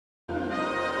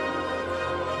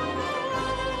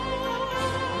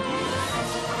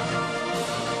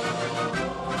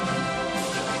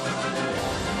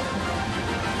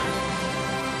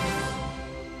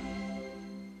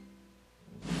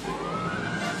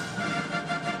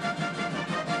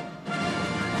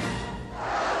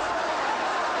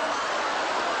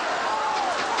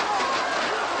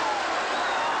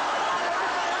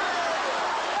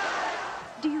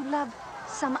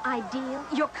Some ideal,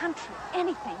 your country,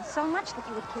 anything, so much that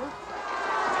you would kill.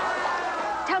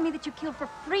 Tell me that you kill for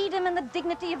freedom and the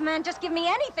dignity of man. Just give me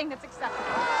anything that's acceptable.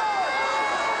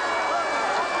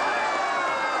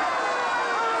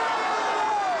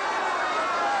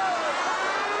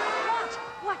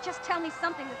 What? Just tell me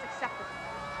something that's acceptable.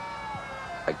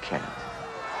 I can't.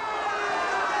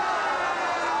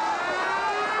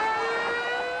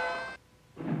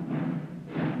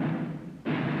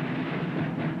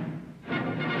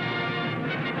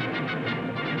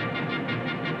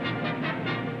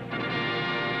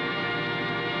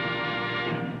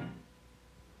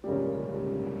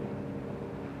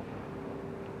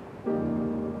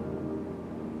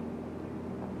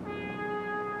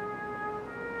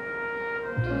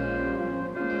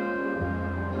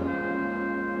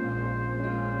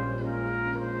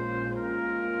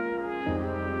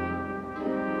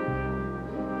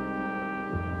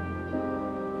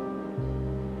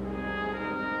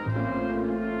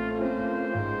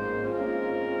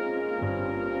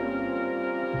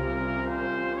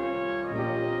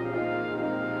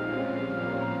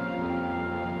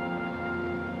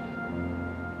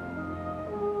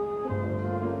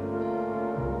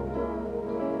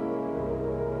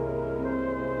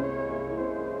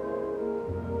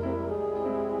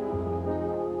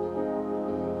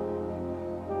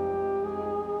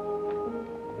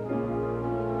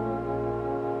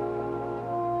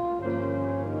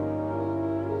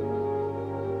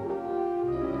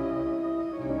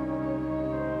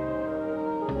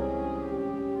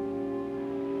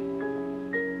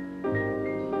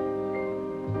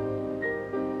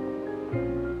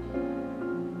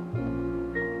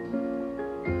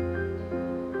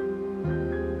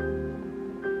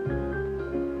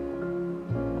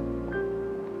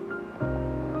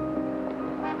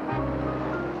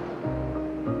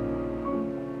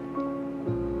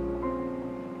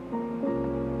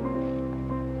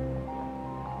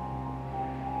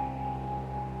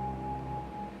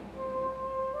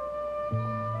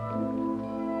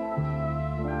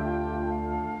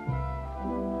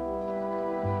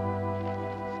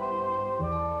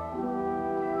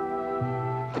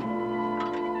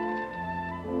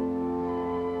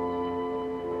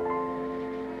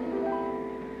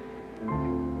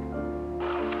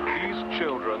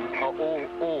 Children are all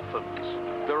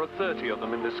orphans. There are 30 of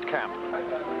them in this camp.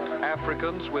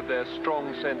 Africans, with their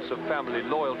strong sense of family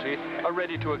loyalty, are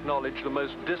ready to acknowledge the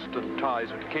most distant ties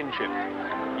of kinship.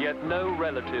 Yet no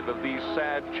relative of these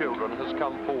sad children has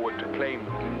come forward to claim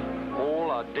them. All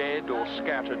are dead or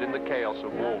scattered in the chaos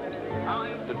of war.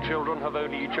 The children have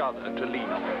only each other to lead.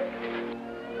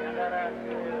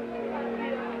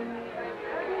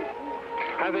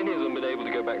 Have any of them been able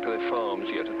to go back to their farms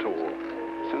yet at all?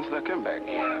 Since they came back,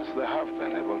 yes, they have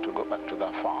been able to go back to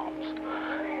their farms.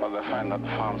 But they find that the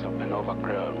farms have been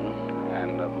overgrown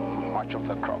and much of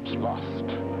the crops lost.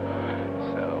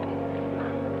 So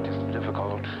it is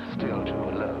difficult still to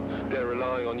live. They're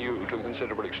relying on you to a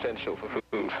considerable extent still for food.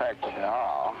 In fact, they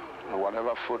are.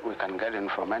 Whatever food we can get in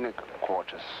from any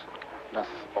quarters, that's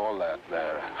all that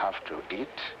they have to eat.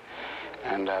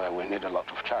 And we need a lot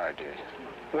of charity.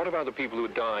 What about the people who are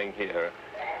dying here?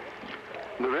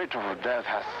 The rate of death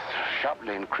has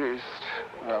sharply increased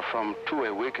from 2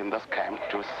 a week in this camp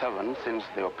to 7 since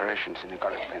the operations in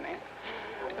Ikarapini.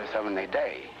 7 a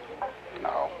day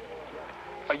now.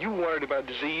 Are you worried about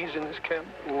disease in this camp?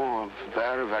 Oh,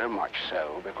 very, very much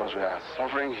so, because we are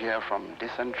suffering here from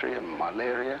dysentery and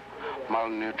malaria,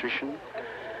 malnutrition,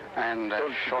 and a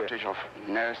shortage of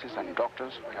nurses and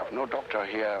doctors. We have no doctor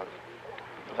here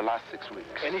for the last 6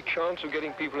 weeks. Any chance of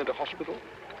getting people into hospital?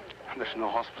 There's no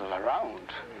hospital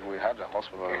around. If we had a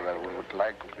hospital that we would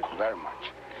like very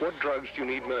much. What drugs do you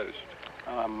need most?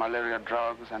 Malaria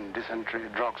drugs and dysentery,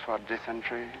 drugs for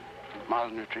dysentery,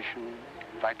 malnutrition,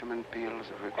 vitamin pills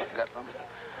if we could get them,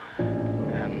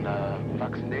 and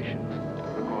vaccinations,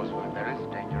 because there is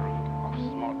danger of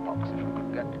smallpox if we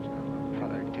could get it to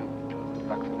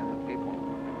vaccinate the people.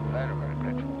 Very, very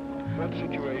grateful. What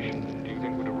situation do you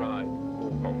think would arise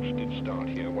if smallpox did start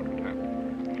here? What would happen?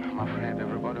 I'm afraid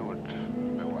everybody would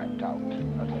be wiped out.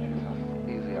 That is as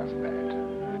easy as that.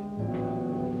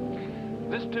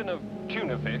 This tin of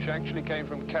tuna fish actually came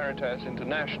from Caritas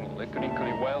International. It could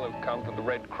equally well have come from the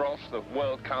Red Cross, the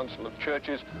World Council of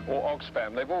Churches, or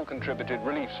Oxfam. They've all contributed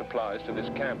relief supplies to this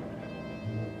camp.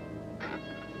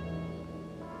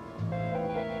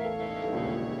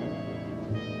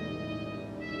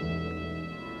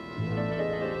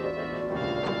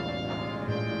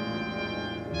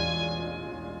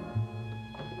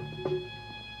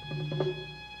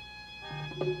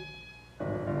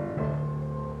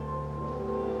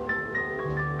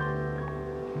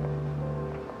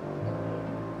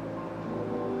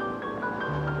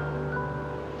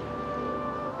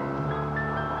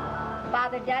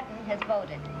 Father Dutton has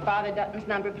voted. Father Dutton's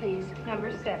number, please.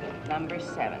 Number 7. Number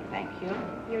 7, thank you.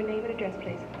 Your name and address,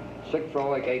 please. 6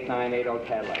 Frolic 8980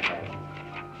 Cadillac.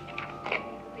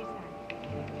 Please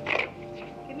sign.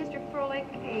 Give Mr. Froelich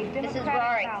a Mrs. Democratic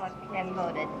Rorik Ballot please. has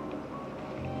voted.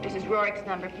 Mrs. Rorik's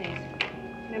number, please.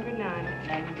 Number 9.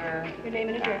 Number... Your name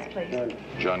and address, please.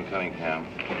 John Cunningham,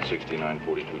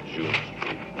 6942 June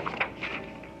Street.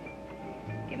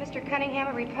 Give Mr. Cunningham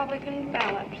a Republican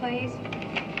ballot, please.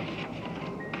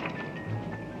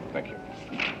 Thank you.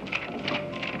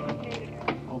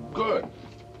 Oh, good.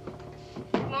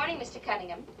 Good morning, Mr.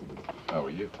 Cunningham. How are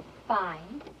you?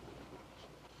 Fine.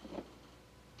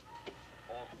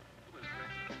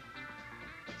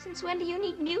 Since when do you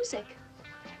need music?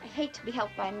 I hate to be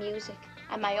helped by music.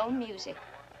 I'm my own music.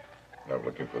 I'm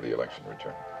looking for the election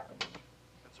return.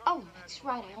 Oh, that's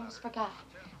right. I almost forgot.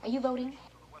 Are you voting?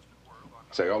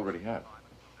 Say, I already have.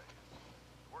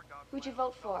 Who'd you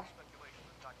vote for?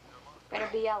 Better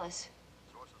be Ellis.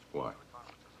 Why?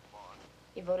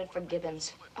 You voted for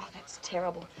Gibbons. Oh, that's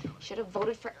terrible. You should have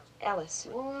voted for Ellis.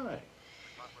 Why?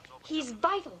 He's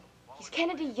vital. He's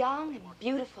Kennedy young and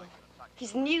beautiful.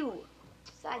 He's new.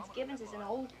 Besides, Gibbons is an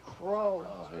old crow.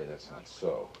 Oh, hey, that's not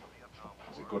so.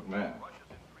 He's a good man.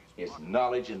 He has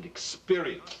knowledge and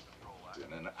experience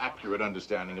and an accurate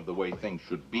understanding of the way things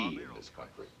should be in this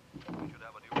country.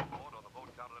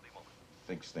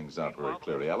 Thinks things out very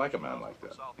clearly. I like a man like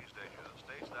that. Southeast Asia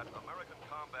states that American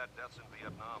combat deaths in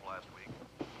Vietnam last week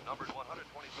numbered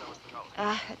 127 fatalities.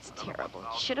 Ah, that's terrible.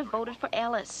 You should have voted for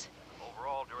Ellis.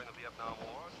 Overall, during the Vietnam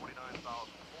War,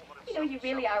 29,400. You know, you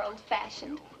really are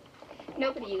old-fashioned.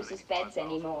 Nobody uses beds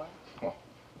anymore. Oh.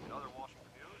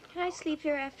 Can I sleep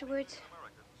here afterwards?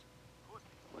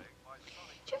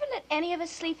 Did you ever let any of us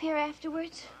sleep here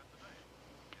afterwards?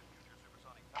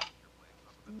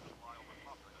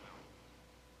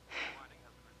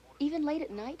 Even late at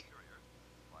night?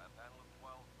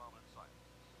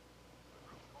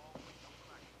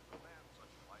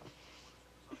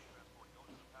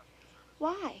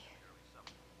 Why?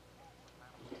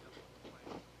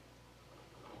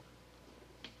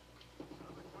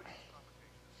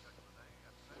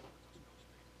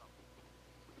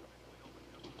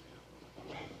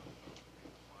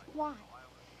 Why?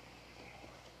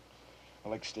 I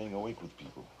like staying awake with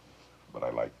people, but I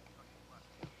like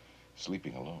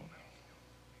sleeping alone.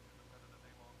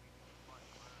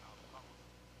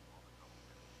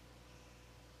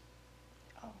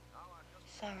 Oh,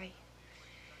 sorry.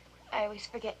 I always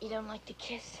forget you don't like to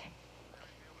kiss.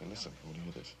 Hey, listen, you want to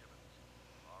hear this?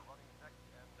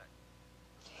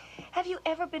 Have you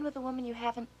ever been with a woman you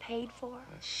haven't paid for?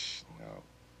 Shh, no.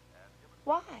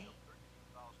 Why?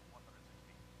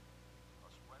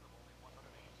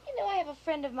 You know, I have a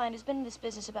friend of mine who's been in this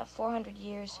business about 400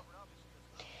 years.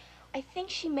 I think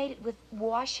she made it with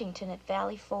Washington at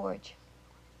Valley Forge.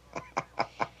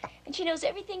 And she knows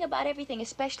everything about everything,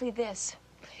 especially this.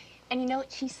 And you know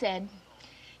what she said?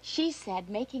 She said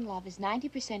making love is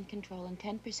 90% control and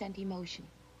 10% emotion.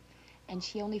 And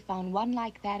she only found one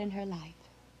like that in her life.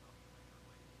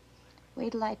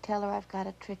 Wait till I tell her I've got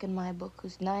a trick in my book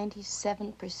who's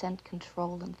 97%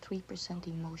 control and 3%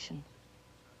 emotion.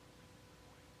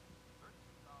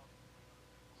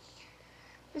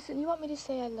 Listen, you want me to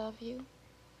say I love you?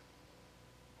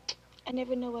 I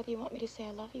never know whether you want me to say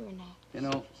I love you or not. You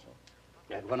know,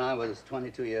 when I was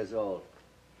 22 years old,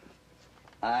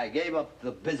 I gave up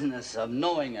the business of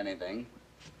knowing anything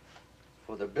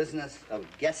for the business of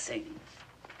guessing.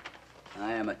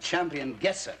 I am a champion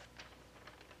guesser.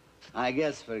 I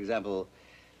guess, for example,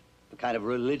 the kind of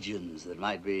religions that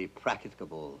might be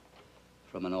practicable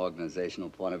from an organizational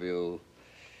point of view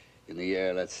in the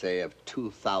year, let's say, of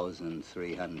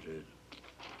 2300.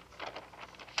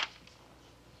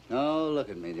 Oh, look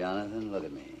at me, Jonathan, look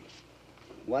at me.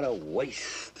 What a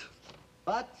waste.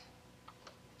 But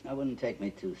I wouldn't take me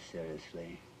too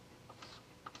seriously.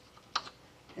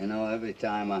 You know, every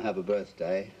time I have a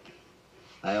birthday,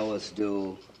 I always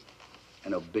do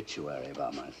an obituary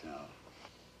about myself.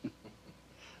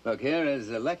 Look, here is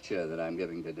a lecture that I'm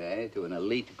giving today to an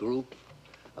elite group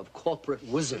of corporate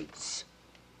wizards.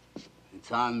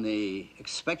 It's on the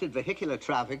expected vehicular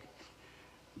traffic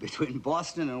between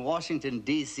Boston and Washington,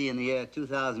 D.C. in the year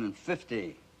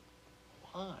 2050.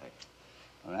 Why?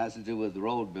 Well, it has to do with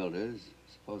road builders,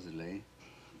 supposedly.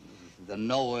 The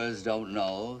knowers don't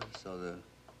know, so the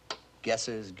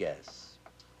guessers guess.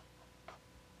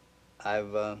 I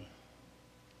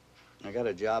got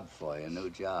a job for you, a new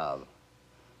job.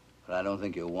 But I don't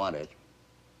think you'll want it.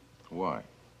 Why?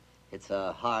 It's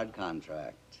a hard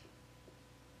contract.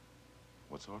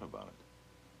 What's hard about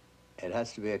it? It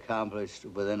has to be accomplished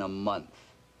within a month.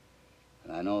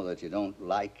 And I know that you don't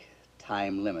like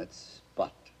time limits,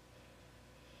 but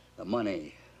the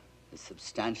money is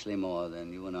substantially more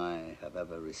than you and I have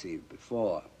ever received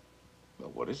before.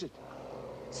 Well, what is it?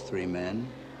 It's 3 men,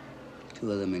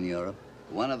 2 of them in Europe.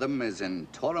 One of them is in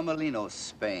Torremolinos,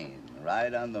 Spain,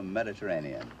 right on the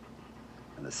Mediterranean.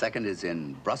 And the second is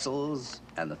in Brussels,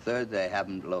 and the third they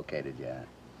haven't located yet.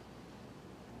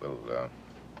 Well,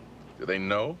 do they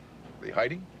know? Are they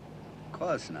hiding? Of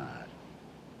course not.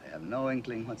 They have no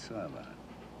inkling whatsoever.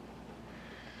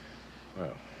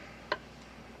 Well,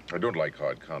 I don't like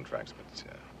hard contracts, but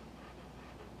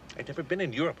I've never been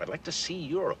in Europe. I'd like to see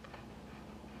Europe.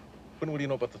 When will you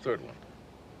know about the third one?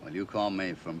 Well, you call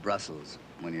me from Brussels.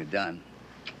 When you're done,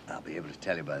 I'll be able to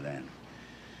tell you by then.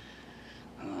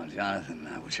 Oh, Jonathan,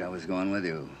 I wish I was going with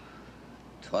you.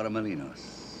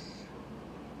 Torremolinos.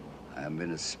 I haven't been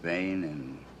to Spain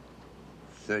in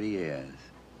 30 years.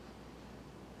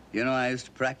 You know, I used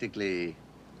to practically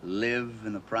live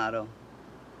in the Prado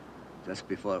just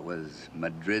before it was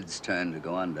Madrid's turn to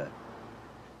go under.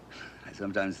 I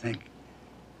sometimes think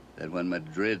that when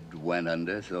Madrid went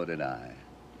under, so did I.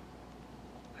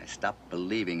 I stopped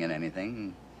believing in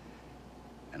anything,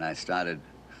 and I started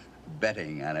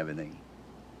betting on everything.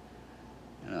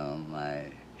 You know,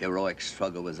 my heroic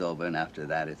struggle was over, and after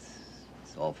that, it's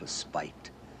all for spite.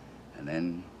 And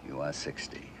then you are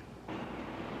 60.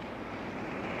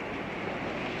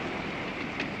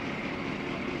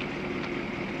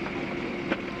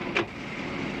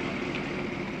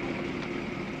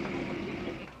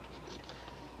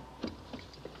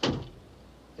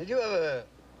 Did you ever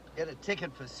get a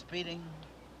ticket for speeding?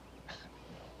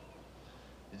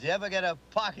 Did you ever get a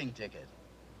parking ticket?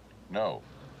 No.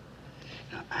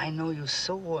 Now, I know you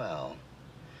so well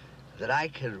that I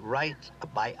could write a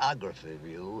biography of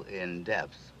you in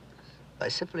depth by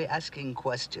simply asking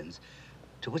questions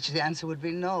to which the answer would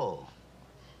be no.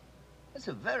 It's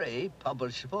a very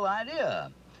publishable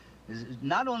idea. It'd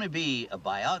not only be a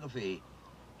biography,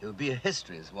 it would be a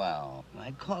history as well.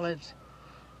 I call it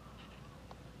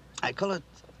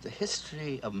the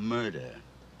history of murder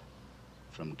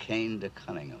from Cain to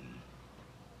Cunningham.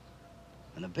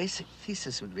 And the basic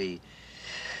thesis would be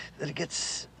that it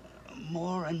gets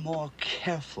more and more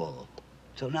careful.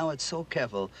 Till now it's so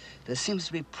careful, there seems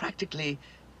to be practically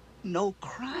no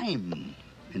crime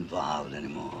involved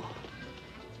anymore.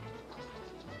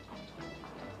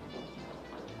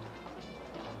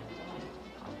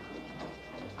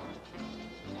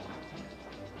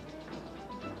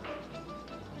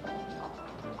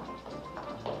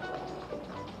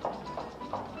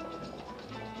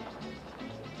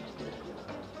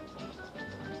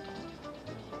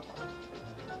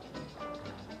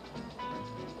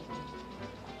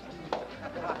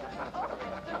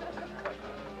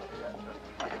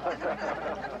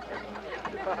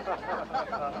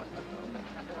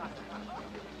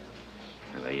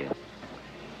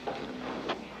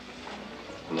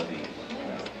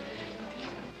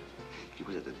 He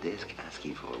was at the desk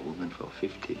asking for a woman for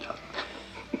 $50.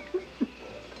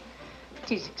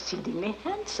 He's exceedingly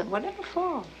handsome, whatever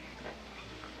for.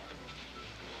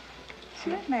 See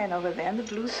that man over there in the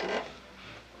blue suit?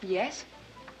 Yes?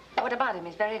 What about him?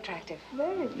 He's very attractive.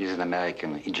 Very. He's an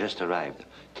American. He just arrived.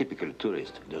 Typical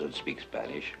tourist. Doesn't speak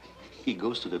Spanish. He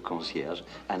goes to the concierge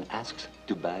and asks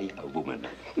to buy a woman.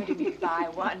 What do you mean, buy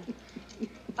one?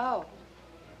 Oh.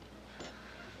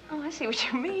 Oh, I see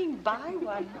what you mean, buy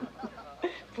one.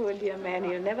 Poor dear man,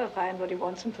 he'll never find what he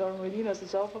wants in Torremolinos.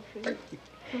 It's all for free.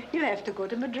 He'll have to go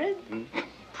to Madrid.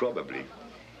 Probably.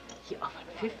 He offered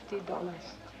 $50.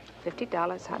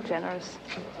 $50, how generous.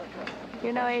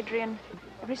 You know, Adrian,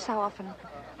 every so often,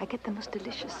 I get the most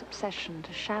delicious obsession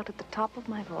to shout at the top of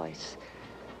my voice,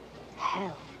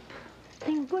 help.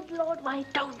 Then, good Lord, why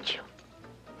don't you?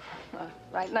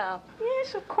 Right now?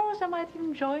 Yes, of course, I might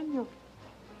even join you.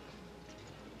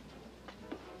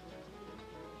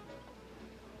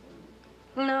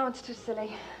 No, it's too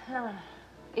silly.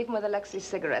 Even with Alexi's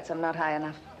cigarettes, I'm not high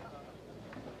enough.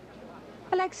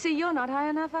 Alexei, you're not high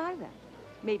enough either.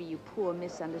 Maybe you poor,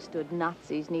 misunderstood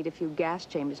Nazis need a few gas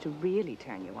chambers to really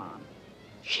turn you on.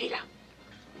 Sheila.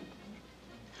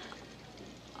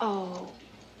 Oh.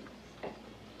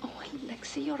 Oh,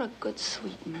 Alexei, you're a good,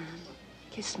 sweet man.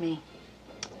 Kiss me.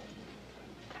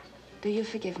 Do you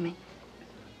forgive me?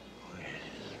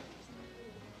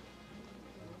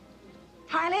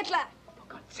 Heil Hitler! For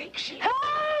God's sake, Sheila.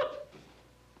 Help!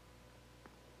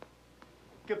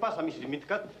 ¿Qué pasa, Mrs.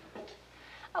 Mitkat?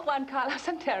 Oh, Juan Carlos,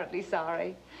 I'm terribly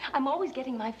sorry. I'm always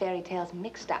getting my fairy tales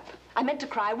mixed up. I meant to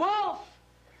cry wolf!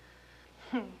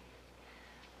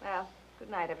 Well, good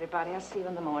night, everybody. I'll see you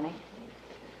in the morning.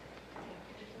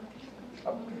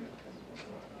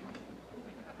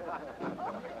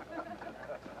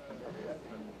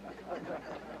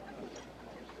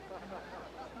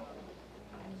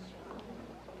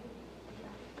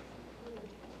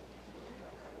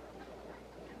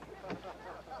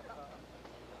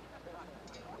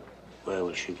 Where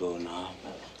will she go now?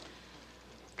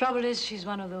 Trouble is, she's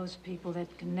one of those people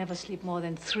that can never sleep more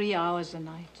than 3 hours a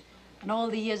night. And all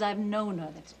the years I've known her,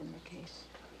 that's been the case.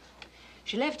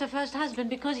 She left her first husband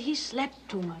because he slept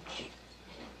too much.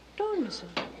 Told me so.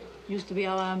 Used to be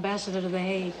our ambassador to The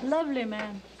Hague. Lovely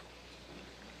man.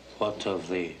 What of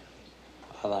the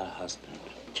other husband?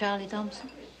 Charlie Thompson?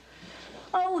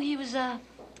 Oh, he was a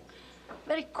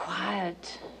very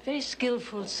quiet, very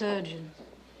skillful surgeon.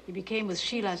 He became, with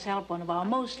Sheila's help, one of our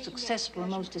most successful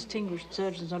and most distinguished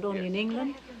surgeons, not only in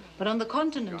England, but on the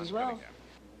continent as well.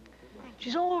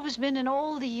 She's always been, in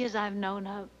all the years I've known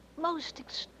her, most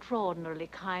extraordinarily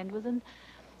kind, with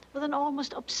an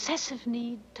almost obsessive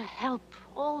need to help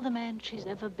all the men she's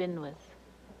ever been with,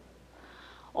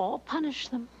 or punish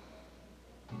them.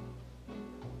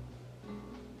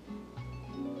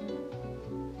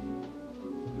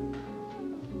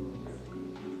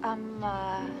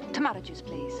 Tomato juice,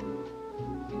 please.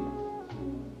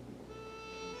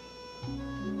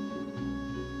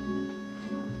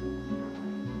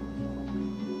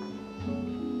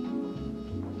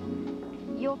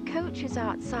 Your coach is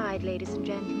outside, ladies and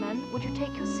gentlemen. Would you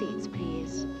take your seats,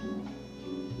 please?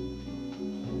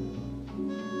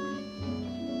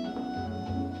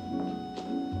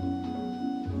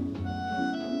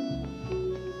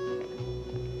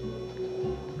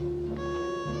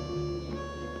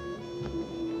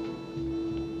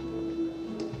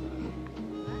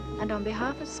 And on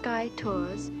behalf of Sky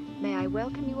Tours, may I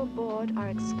welcome you aboard our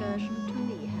excursion to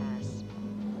Mihas.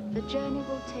 The journey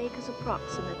will take us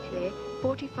approximately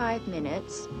 45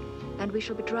 minutes, and we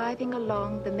shall be driving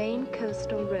along the main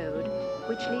coastal road,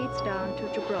 which leads down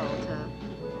to Gibraltar.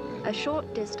 A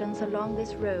short distance along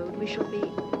this road, we shall be...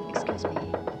 Excuse me.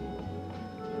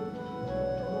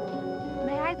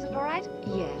 May I? Is it all right?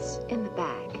 Yes, in the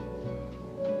back.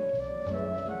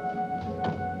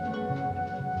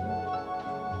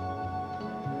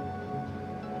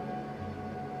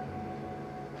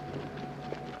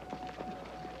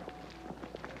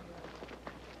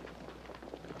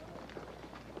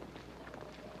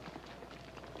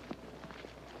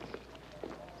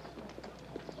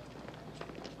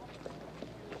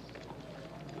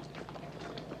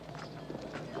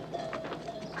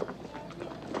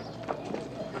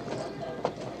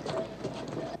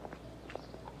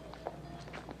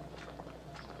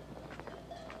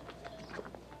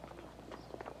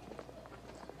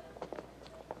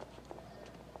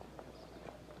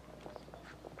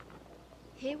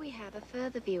 Here we have a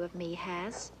further view of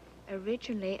Mihas,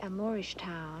 originally a Moorish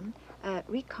town,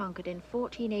 reconquered in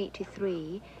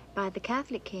 1483 by the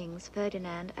Catholic kings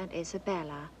Ferdinand and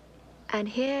Isabella. And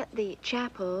here the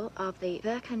chapel of the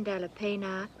Virgen de la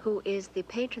Pena, who is the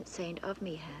patron saint of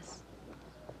Mihas.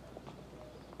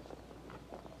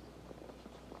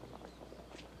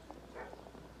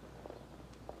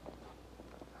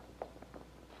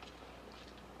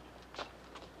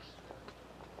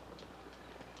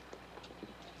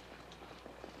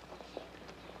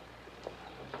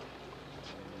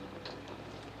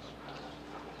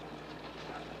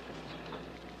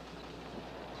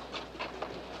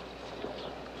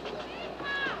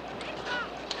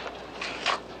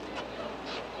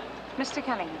 Mr.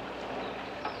 Cunningham.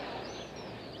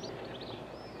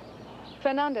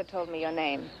 Fernanda told me your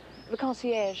name. The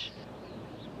concierge.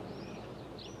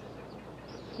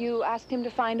 You asked him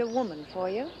to find a woman for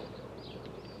you?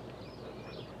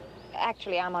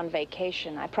 Actually, I'm on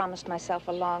vacation. I promised myself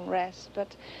a long rest,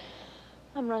 but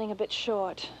I'm running a bit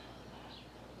short.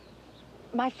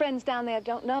 My friends down there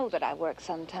don't know that I work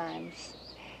sometimes.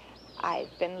 I've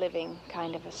been living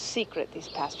kind of a secret these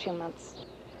past few months.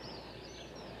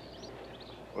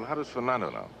 Well, how does Fernando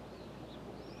know?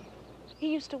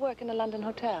 He used to work in a London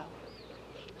hotel.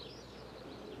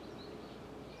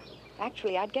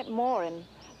 Actually, I'd get more in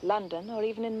London or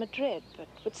even in Madrid, but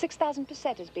would 6,000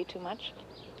 pesetas be too much?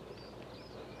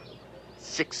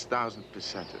 6,000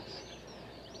 pesetas.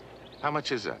 How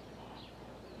much is that?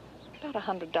 About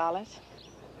 $100.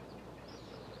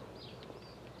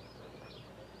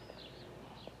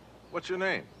 What's your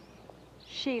name?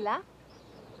 Sheila.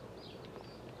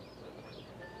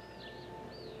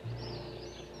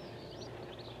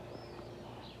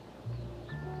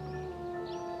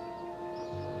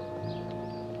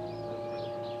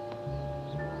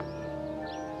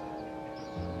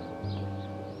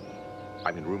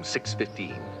 I'm in room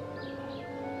 615.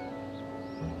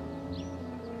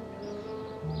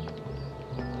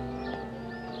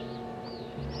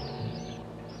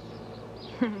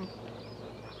 Come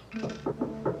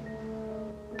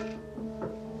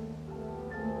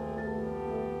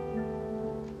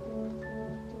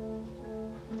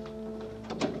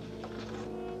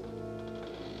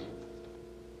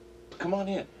on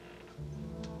in.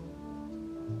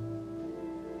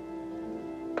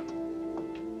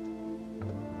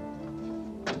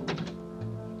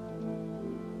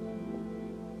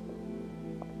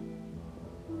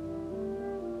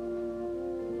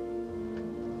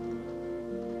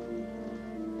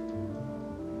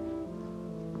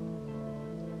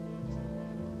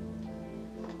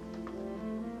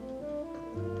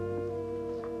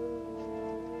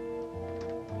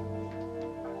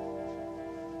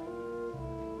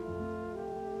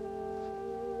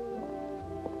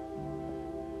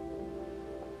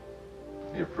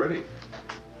 You're pretty.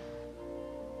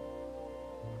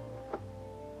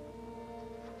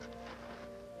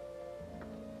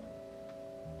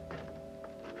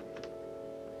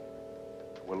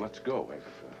 Well, let's go. I've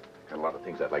got a lot of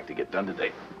things I'd like to get done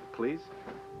today. Please?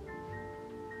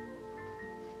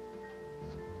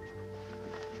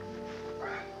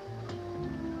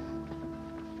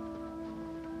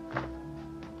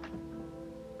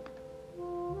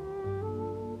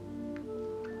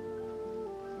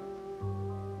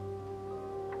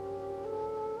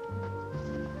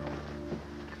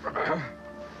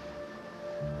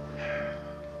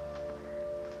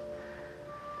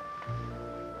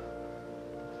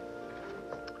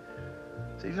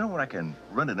 So you know where I can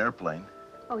rent an airplane?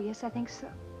 Oh, yes, I think so.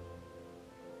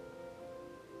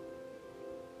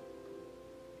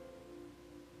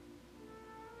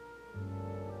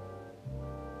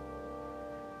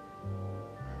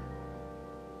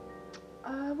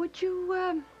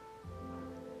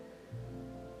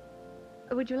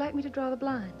 Would you like me to draw the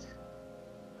blinds?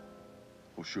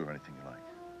 Oh, sure, anything you like.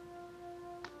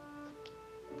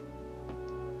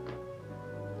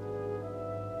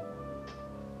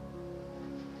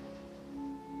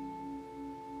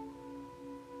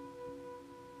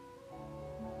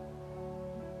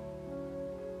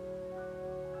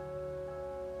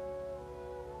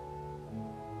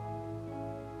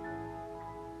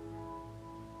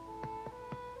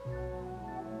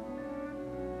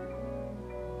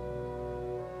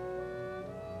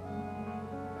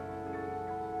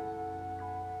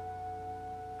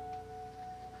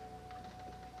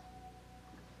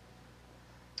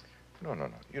 No.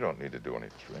 You don't need to do any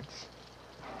tricks.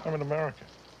 I'm an American.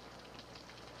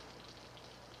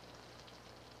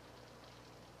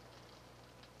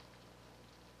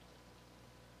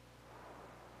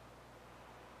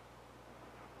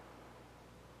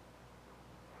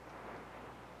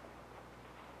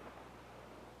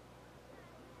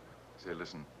 Say,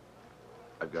 listen,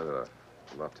 I've got a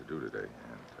lot to do today,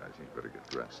 and I think you better get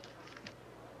dressed.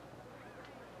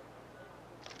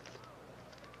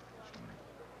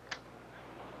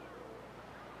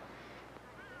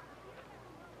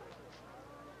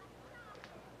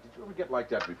 Did you ever get like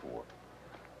that before?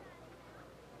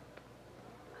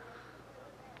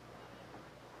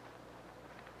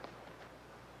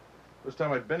 First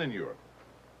time I've been in Europe.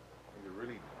 They're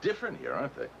really different here,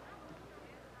 aren't they?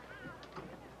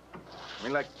 I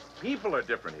mean, like, people are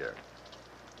different here.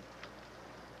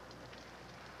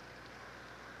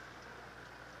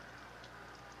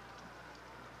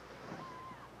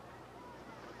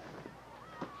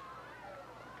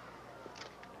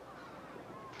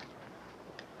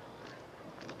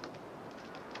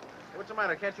 What's the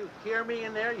matter? Can't you hear me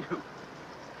in there?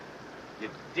 You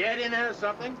dead in there or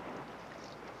something?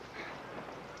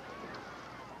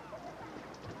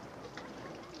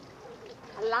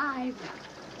 Alive.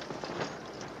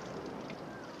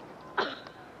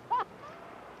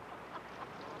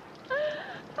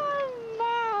 Oh,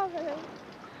 marvelous.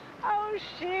 Oh,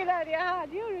 Sheila, dear,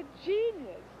 you're a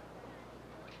genius.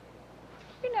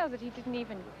 You know that he didn't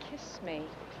even kiss me.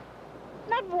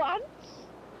 Not once.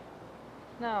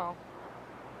 No.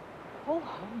 Oh,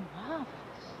 how marvelous.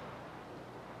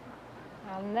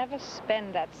 I'll never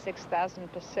spend that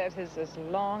 6,000 pesetas as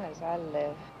long as I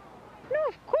live. No,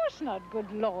 of course not,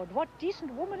 good Lord. What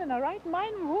decent woman in her right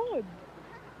mind would?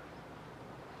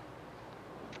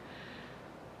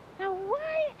 Now,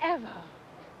 why ever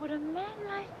would a man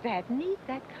like that need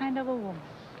that kind of a woman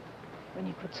when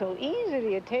he could so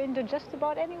easily attain to just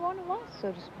about any one of us,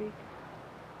 so to speak?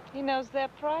 He knows their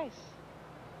price.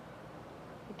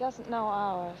 He doesn't know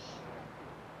ours.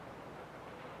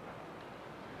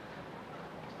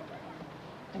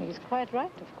 And he's quite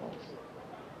right, of course.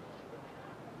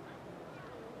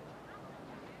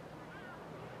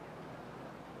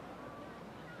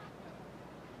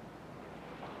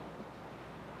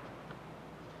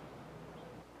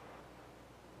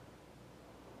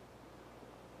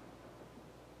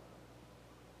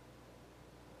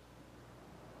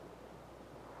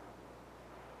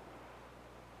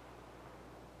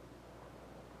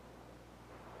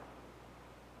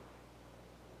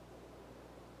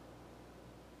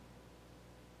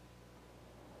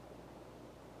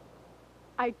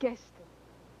 I guessed it.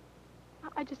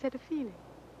 I just had a feeling.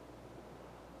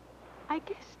 I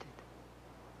guessed it.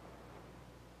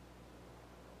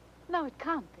 No, it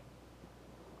can't be.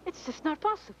 It's just not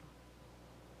possible.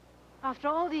 After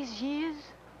all these years,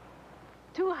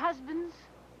 2 husbands,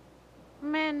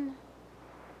 men,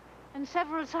 and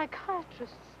several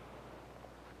psychiatrists.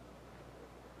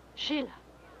 Sheila,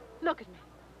 look at me.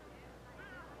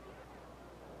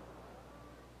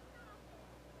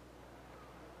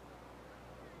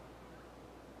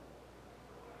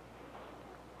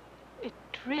 It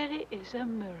really is a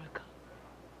miracle.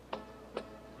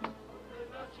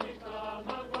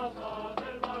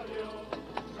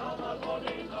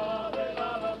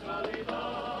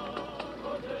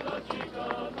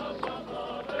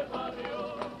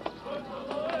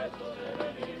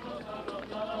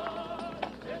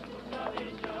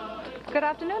 Good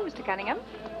afternoon, Mr. Cunningham.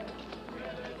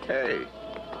 Hey,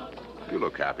 you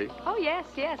look happy. Oh, yes,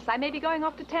 yes. I may be going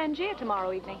off to Tangier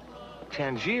tomorrow evening.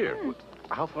 Tangier?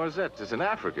 How far is that? It's in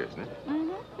Africa, isn't it? Mm-hmm.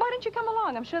 Why don't you come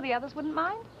along? I'm sure the others wouldn't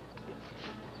mind.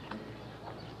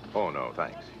 Oh, no,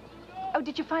 thanks. Oh,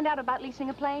 did you find out about leasing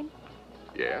a plane?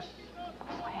 Yes?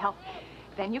 Well,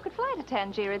 then you could fly to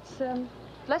Tangier. It's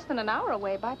less than an hour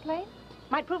away by plane.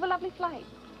 Might prove a lovely flight.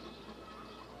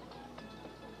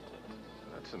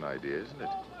 That's an idea, isn't it?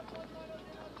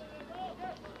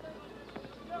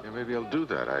 Yeah, maybe I'll do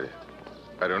that.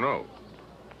 I don't know.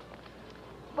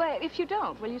 Well, if you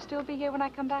don't, will you still be here when I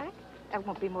come back? It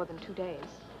won't be more than 2 days.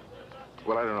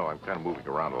 Well, I don't know. I'm kind of moving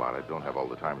around a lot. I don't have all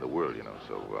the time in the world, you know,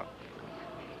 so,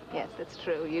 Yes, that's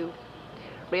true. You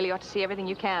really ought to see everything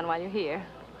you can while you're here.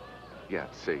 yeah,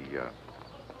 say,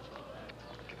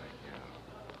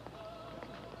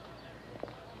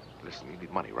 listen, you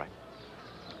need money, right?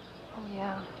 Oh,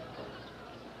 yeah.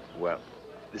 Well,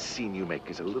 this scene you make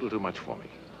is a little too much for me.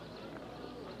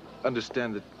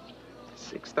 Understand that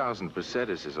 6,000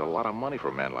 pesetas is a lot of money for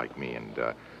a man like me, and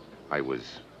I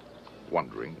was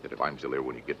wondering that if I'm still here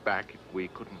when you get back, if we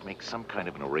couldn't make some kind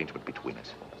of an arrangement between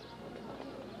us.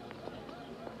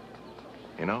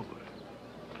 You know?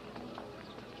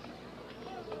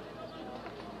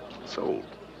 Sold.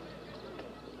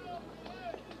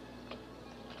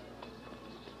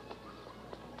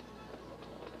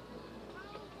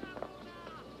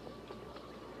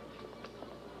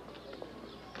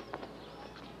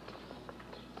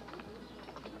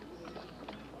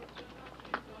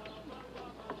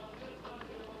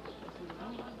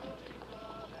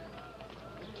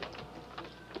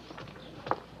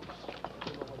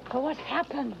 But what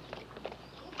happened?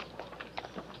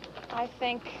 I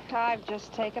think I've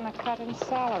just taken a cut in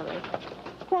salary.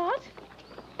 What?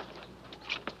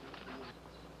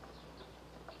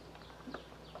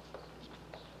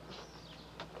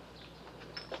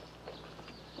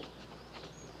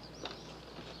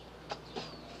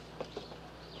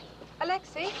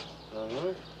 Alexei?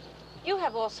 You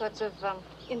have all sorts of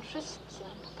interests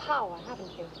and power,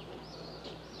 haven't you?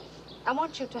 I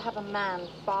want you to have a man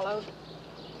followed.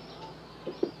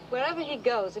 Wherever he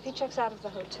goes, if he checks out of the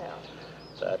hotel.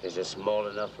 That is a small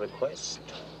enough request.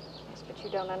 Yes, but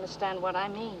you don't understand what I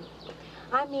mean.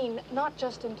 I mean, not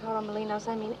just in Torremolinos,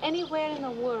 I mean anywhere in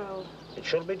the world. It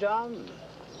shall be done.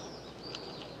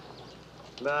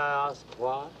 May I ask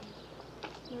why?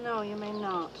 No, you may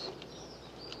not.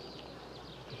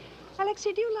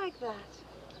 Alexei, do you like that?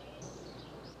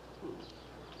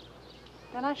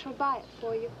 Then I shall buy it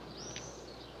for you.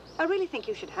 I really think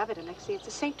you should have it, Alexei. It's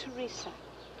a St. Teresa,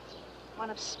 one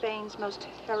of Spain's most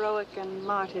heroic and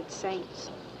martyred saints.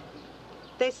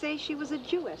 They say she was a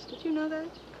Jewess. Did you know that?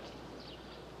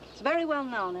 It's very well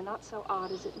known and not so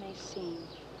odd as it may seem.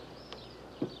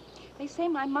 They say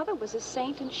my mother was a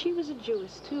saint and she was a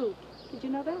Jewess, too. Did you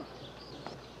know that?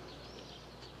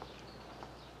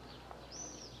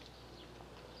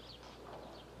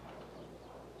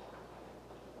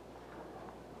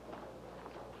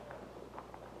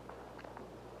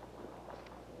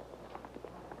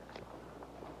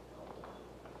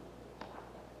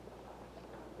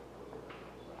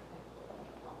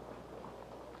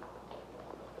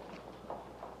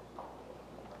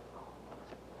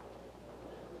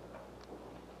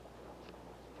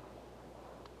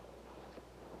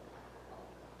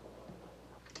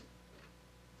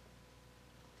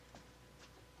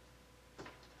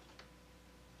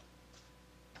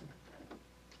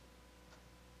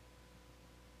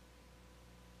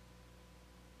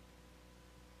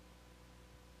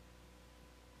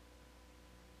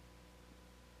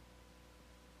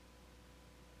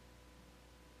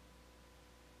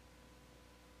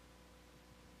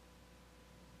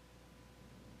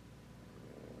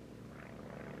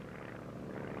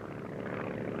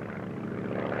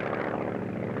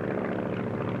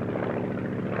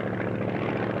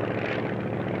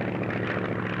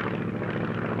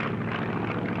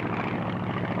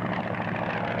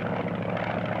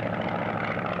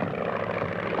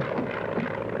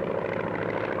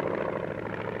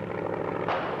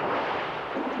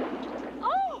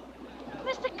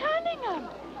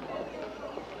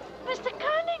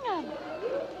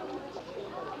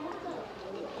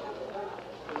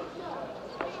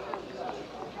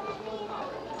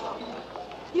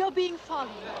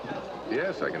 darling.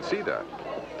 Yes, I can see that.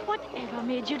 Whatever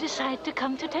made you decide to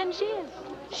come to Tangier?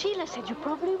 Sheila said you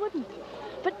probably wouldn't.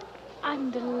 But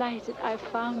I'm delighted I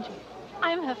found you.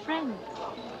 I'm her friend.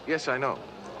 Yes, I know.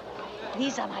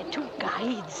 These are my two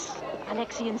guides.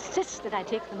 Alexei insists that I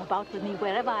take them about with me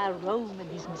wherever I roam in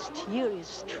these mysterious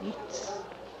streets.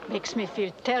 Makes me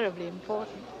feel terribly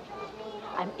important.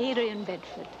 I'm Adrian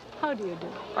Bedford. How do you do?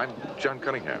 I'm John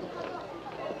Cunningham.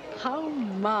 How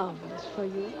marvelous for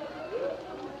you.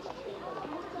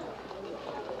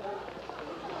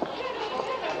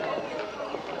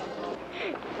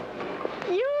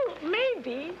 You may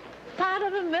be part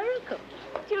of a miracle.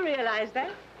 Do you realize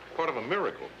that? Part of a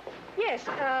miracle. Yes,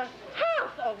 half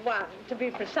of one, to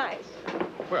be precise.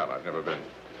 Well, I've never been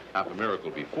half a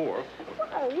miracle before.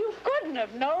 Well, you couldn't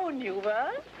have known you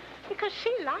were, because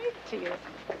she lied to you.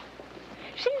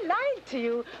 She lied to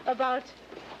you about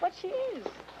what she is.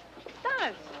 She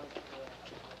does.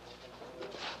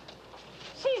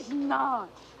 She's not.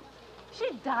 She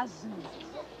doesn't.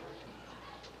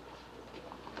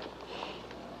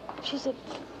 She's a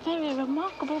very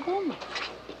remarkable woman,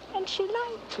 and she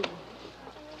lied to you.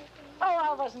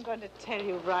 Oh, I wasn't going to tell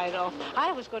you right off.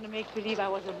 I was going to make believe I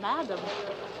was a madam.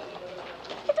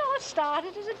 It all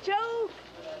started as a joke.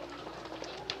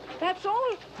 Perhaps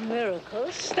all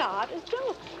miracles start as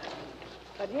jokes.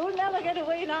 But you'll never get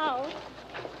away now.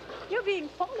 You're being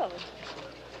followed.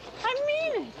 I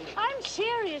mean it. I'm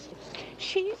serious.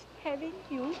 She's having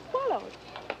you followed.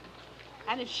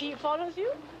 And if she follows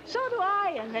you, so do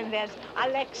I. And then there's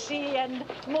Alexei and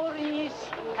Maurice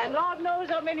and Lord knows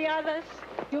how many others.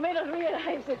 You may not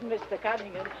realize it, Mr.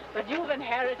 Cunningham, but you've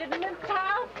inherited an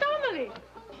entire family.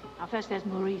 Now, first there's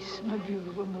Maurice, my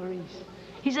beautiful Maurice.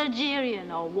 He's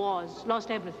Algerian, or was. Lost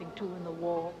everything, too, in the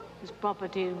war. His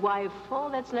property, his wife, all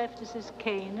that's left is his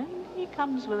cane, and he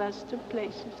comes with us to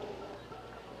places.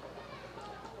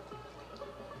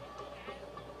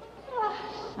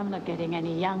 I'm not getting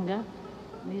any younger.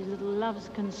 These little loves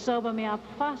can sober me up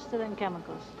faster than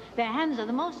chemicals. Their hands are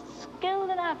the most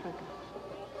skilled in Africa.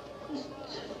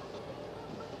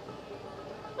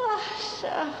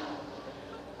 Sir.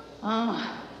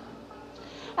 Oh.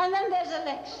 And then there's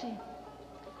Alexei.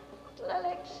 Little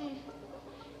Alexei.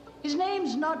 His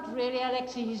name's not really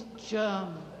Alexei, he's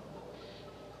German.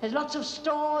 There's lots of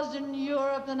stores in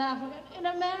Europe and Africa, in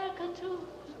America too.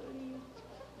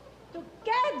 Took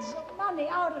gads of money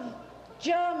out of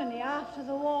Germany after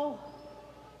the war.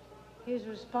 He's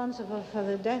responsible for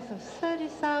the death of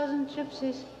 30,000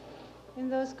 gypsies in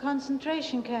those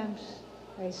concentration camps,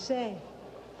 they say.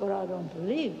 But I don't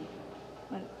believe it.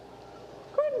 Well,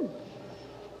 couldn't.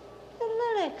 Little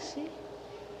Alexei,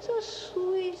 so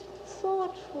sweet and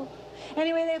thoughtful.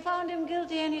 Anyway, they found him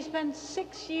guilty and he spent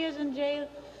 6 years in jail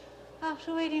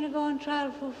after waiting to go on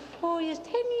trial for 4 years,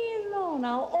 10 years more.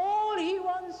 Now, all he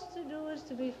wants to do is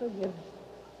to be forgiven.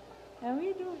 And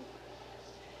we do.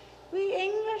 We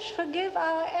English forgive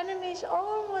our enemies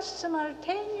almost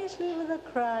simultaneously with a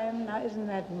crime. Now, isn't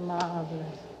that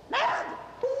marvelous? Merde!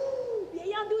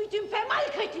 Tu me fais mal,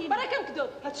 crétine!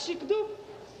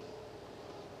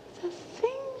 The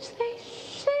things they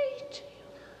say to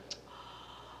you.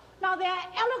 Now, there are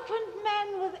eloquent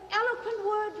men with eloquent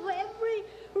words for every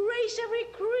race, every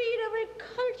creed, every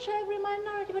culture, every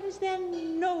minority. But is there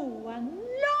no one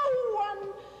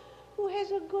who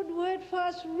has a good word for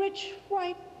us rich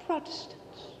white Protestants?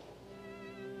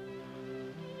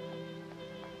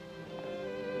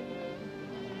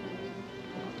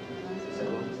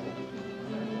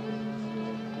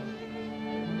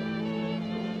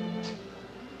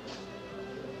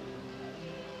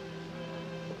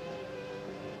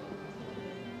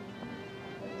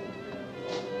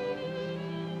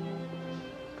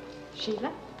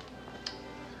 Sheila?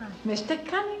 Mr.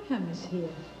 Cunningham is here.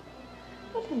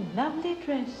 What a lovely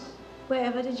dress.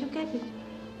 Wherever did you get it?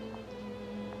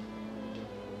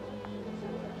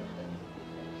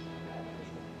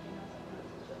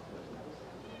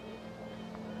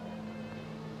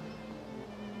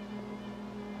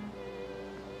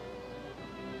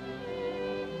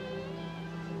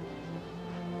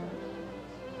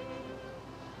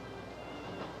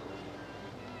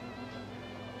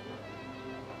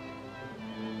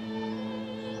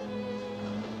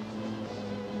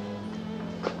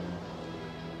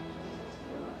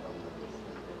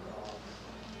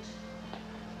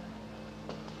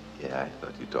 Yeah, I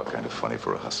thought you talked kind of funny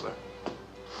for a hustler.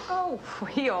 Oh,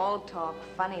 we all talk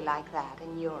funny like that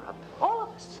in Europe. All of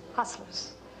us,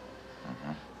 hustlers.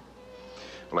 Mm-hmm.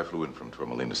 Well, I flew in from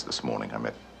Torremolinos this morning. I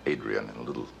met Adrian in a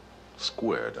little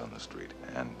square down the street.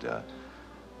 And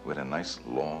we had a nice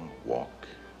long walk.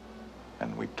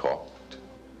 And we talked.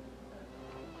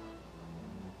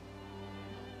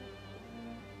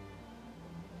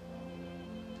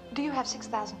 Do you have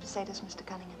 6,000 pesetas, Mr.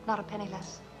 Cunningham? Not a penny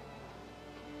less.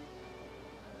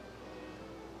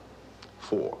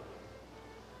 4.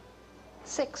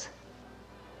 6.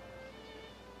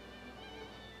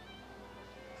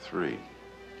 3.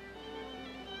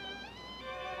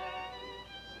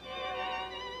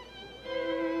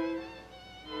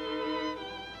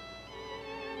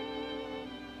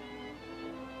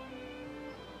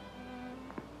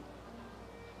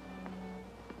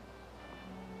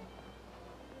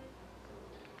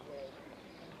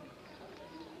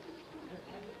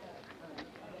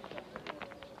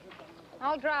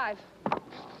 I'll drive.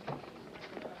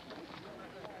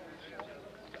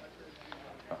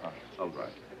 I'll drive.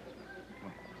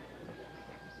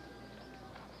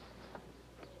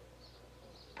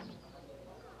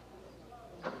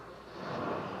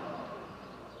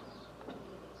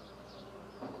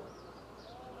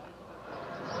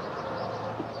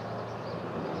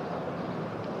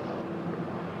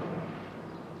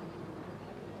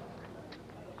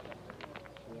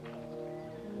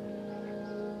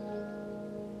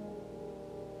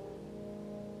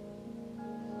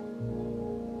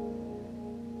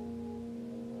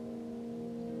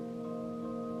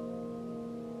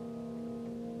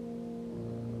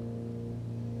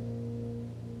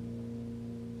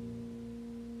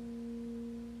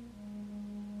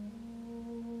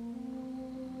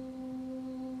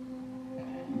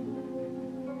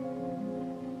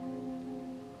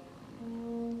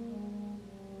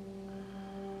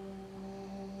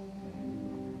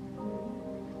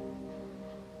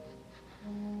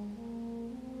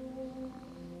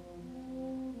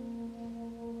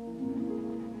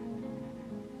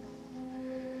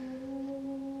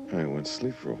 I went to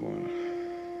sleep for a while.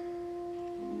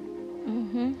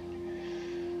 Mm-hmm.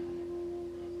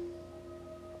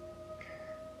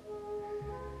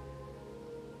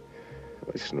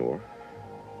 I snore.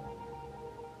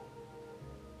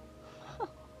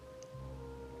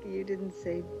 You didn't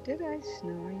say, did I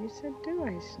snore? You said, do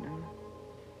I snore?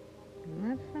 Isn't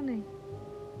that funny?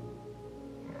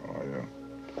 Oh, yeah.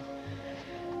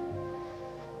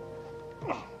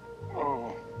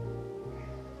 Oh.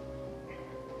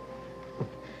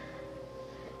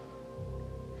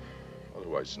 How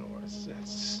do I snore?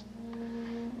 It's...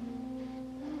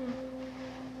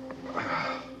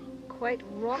 Quite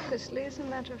raucously, as a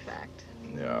matter of fact.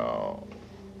 No.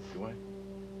 Do I?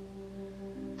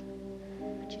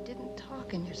 But you didn't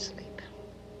talk in your sleep.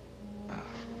 I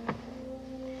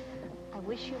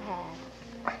wish you had.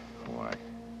 Why?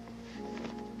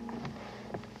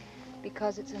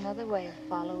 Because it's another way of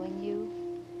following you.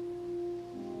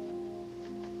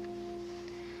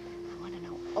 I want to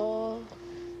know all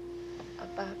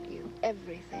about you,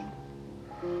 everything.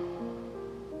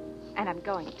 And I'm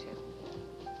going to.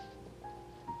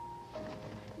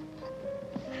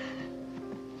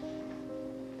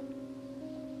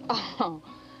 Oh.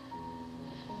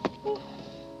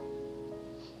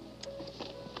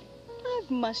 I've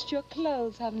mussed your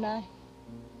clothes, haven't I?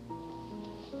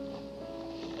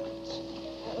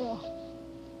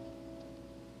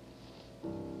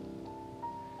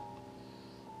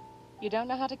 You don't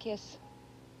know how to kiss.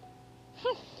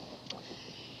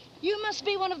 You must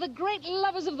be one of the great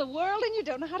lovers of the world, and you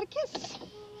don't know how to kiss.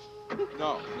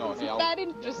 No, Isn't that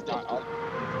interesting?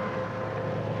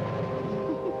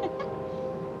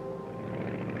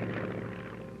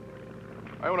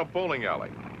 I own a bowling alley.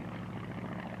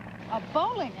 A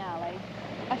bowling alley?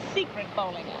 A secret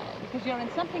bowling alley? Because you're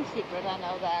in something secret, I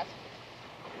know that.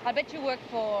 I bet you work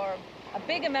for a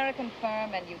big American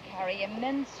firm and you carry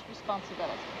immense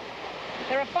responsibility.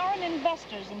 There are foreign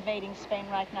investors invading Spain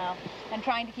right now and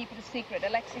trying to keep it a secret.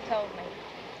 Alexi told me.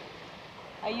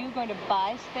 Are you going to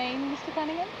buy Spain, Mr.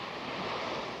 Cunningham?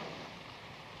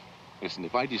 Listen,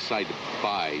 if I decide to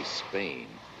buy Spain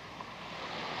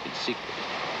in secret,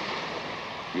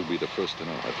 you'll be the first to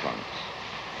know, I promise.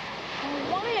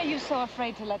 Oh, why are you so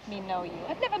afraid to let me know you?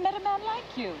 I've never met a man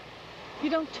like you. You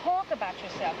don't talk about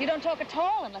yourself. You don't talk at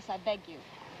all unless I beg you.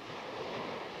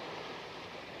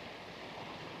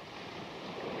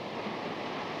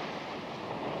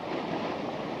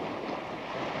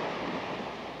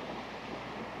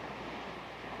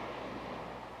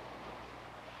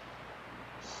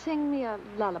 Sing me a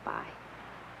lullaby.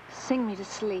 Sing me to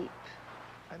sleep.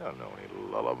 I don't know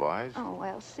any lullabies. Oh,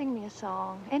 well, sing me a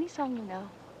song. Any song you know.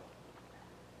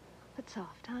 But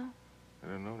soft, huh? I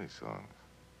don't know any songs.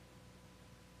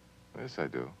 Yes, I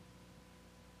do.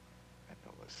 I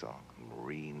know a song,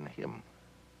 Marine Hymn.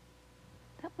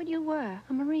 That what you were,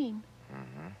 a Marine?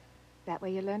 Mm-hmm. That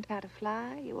way you learned how to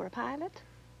fly? You were a pilot?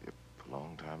 Yep, a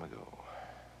long time ago.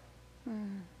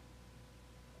 Hmm.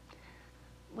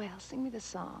 Well, sing me the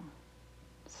song.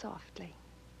 softly.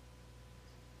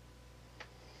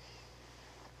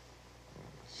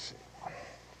 Let's see.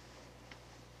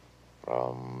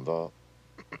 From the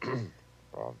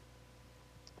from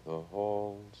the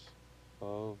halls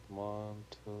of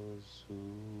Montezuma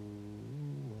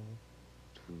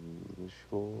to the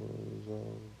shores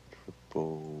of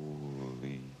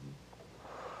Tripoli,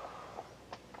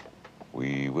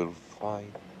 we will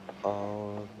fight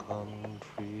our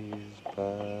country's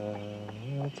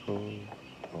battle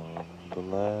on the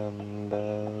land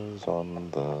as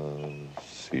on the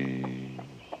sea.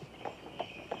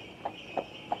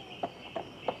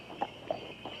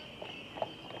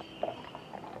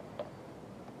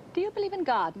 Do you believe in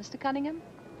God, Mr. Cunningham?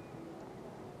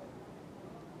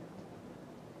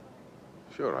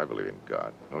 Sure, I believe in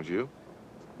God. Don't you?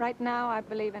 Right now, I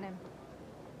believe in him.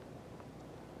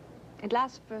 It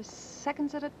lasts for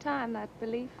seconds at a time, that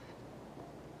belief.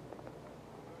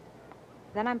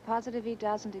 Then I'm positive he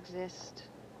doesn't exist.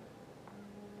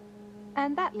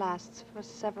 And that lasts for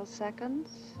several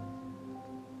seconds.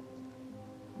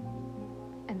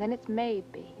 And then it's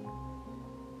maybe.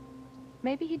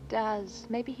 Maybe he does,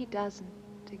 maybe he doesn't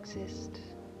exist.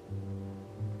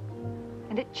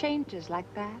 And it changes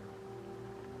like that.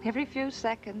 Every few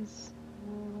seconds.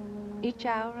 Each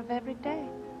hour of every day.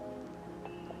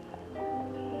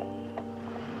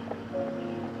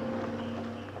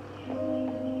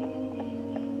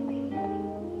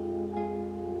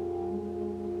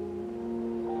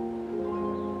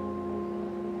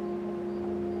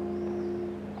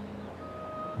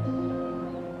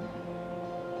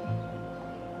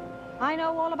 I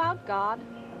know all about God.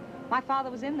 My father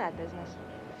was in that business.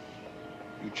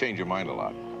 You change your mind a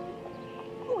lot.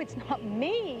 Oh, it's not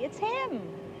me, it's him.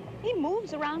 He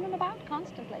moves around and about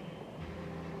constantly.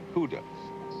 Who does?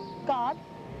 God.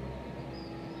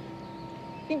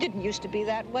 He didn't used to be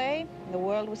that way. The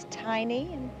world was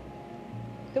tiny and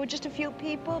there were just a few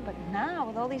people, but now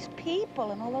with all these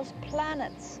people and all those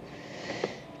planets,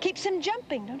 keeps him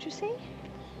jumping, don't you see?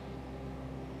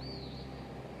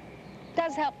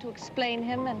 Does help to explain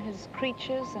him and his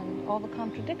creatures and all the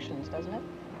contradictions, doesn't it?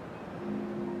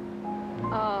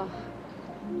 Oh.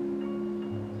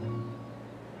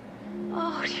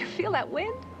 Oh, do you feel that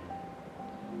wind?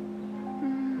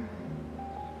 Mm.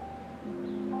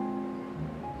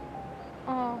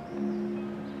 Oh.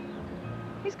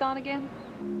 He's gone again.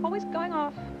 Always going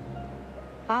off.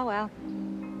 Ah, well.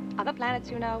 Other planets,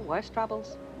 you know, worse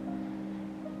troubles.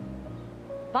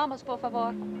 Vamos, por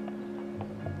favor.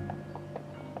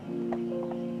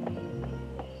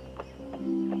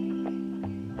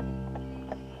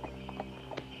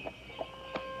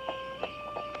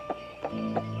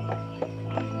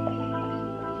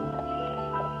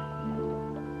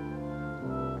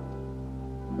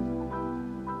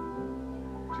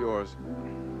 Yours.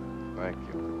 Thank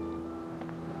you.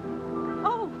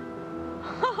 Oh!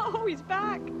 Oh, he's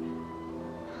back!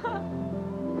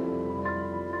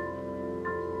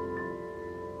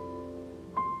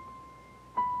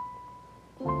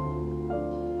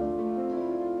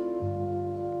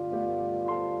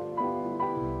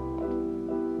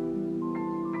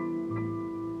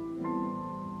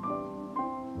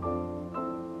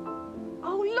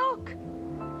 Oh, look!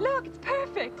 Look, it's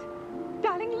perfect!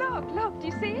 Darling, look, look, do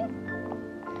you see it?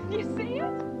 Do you see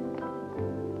it?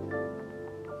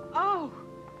 Oh,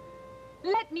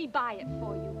 let me buy it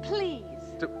for you, please.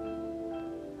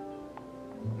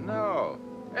 No.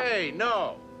 Hey,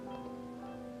 no.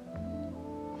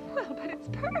 Well, but it's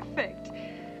perfect.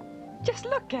 Just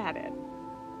look at it.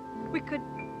 We could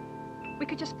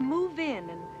just move in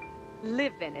and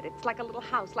live in it. It's like a little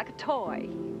house, like a toy.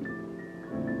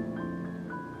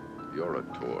 You're a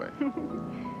toy.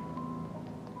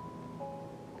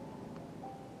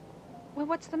 Well,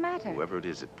 what's the matter? Whoever it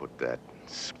is that put that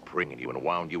spring in you and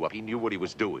wound you up, he knew what he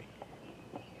was doing.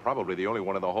 Probably the only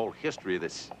one in the whole history of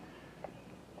this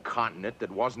continent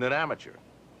that wasn't an amateur.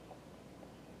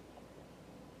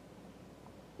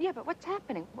 Yeah, but what's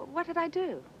happening? What did I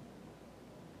do?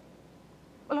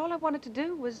 Well, all I wanted to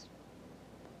do was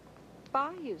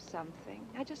buy you something.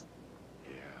 I just...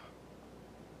 Yeah.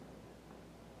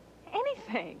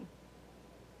 Anything.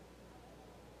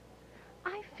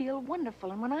 I feel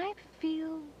wonderful, and when I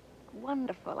feel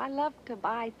wonderful, I love to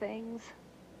buy things.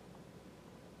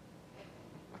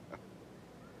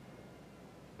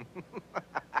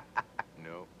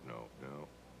 No.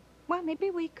 Well,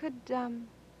 maybe we could,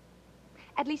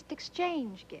 at least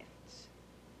exchange gifts.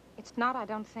 It's not, I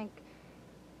don't think,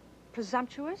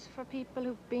 presumptuous for people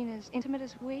who've been as intimate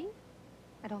as we.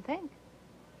 I don't think.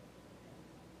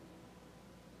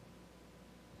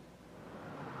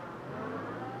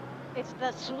 It's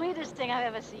the sweetest thing I've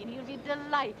ever seen. He'll be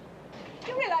delighted.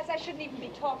 You realize I shouldn't even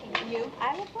be talking to you.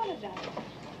 I'll apologize.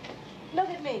 Look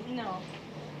at me. No.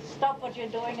 Stop what you're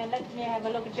doing and let me have a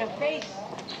look at your face.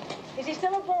 Is he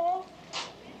still a ball?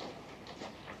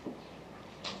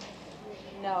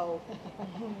 No.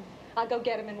 I'll go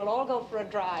get him and we'll all go for a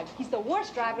drive. He's the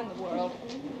worst driver in the world.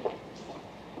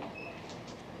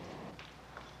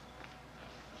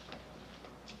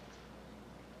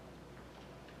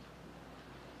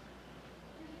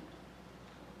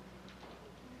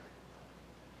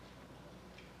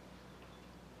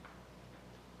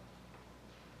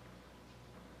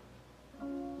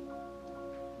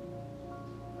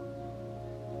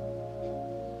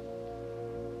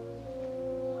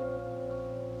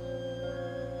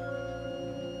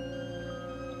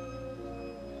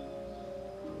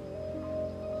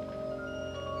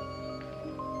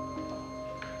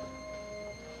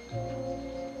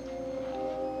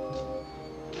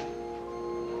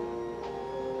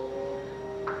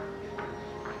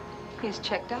 He's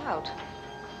checked out.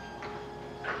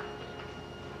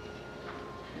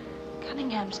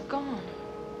 Cunningham's gone.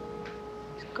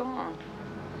 He's gone.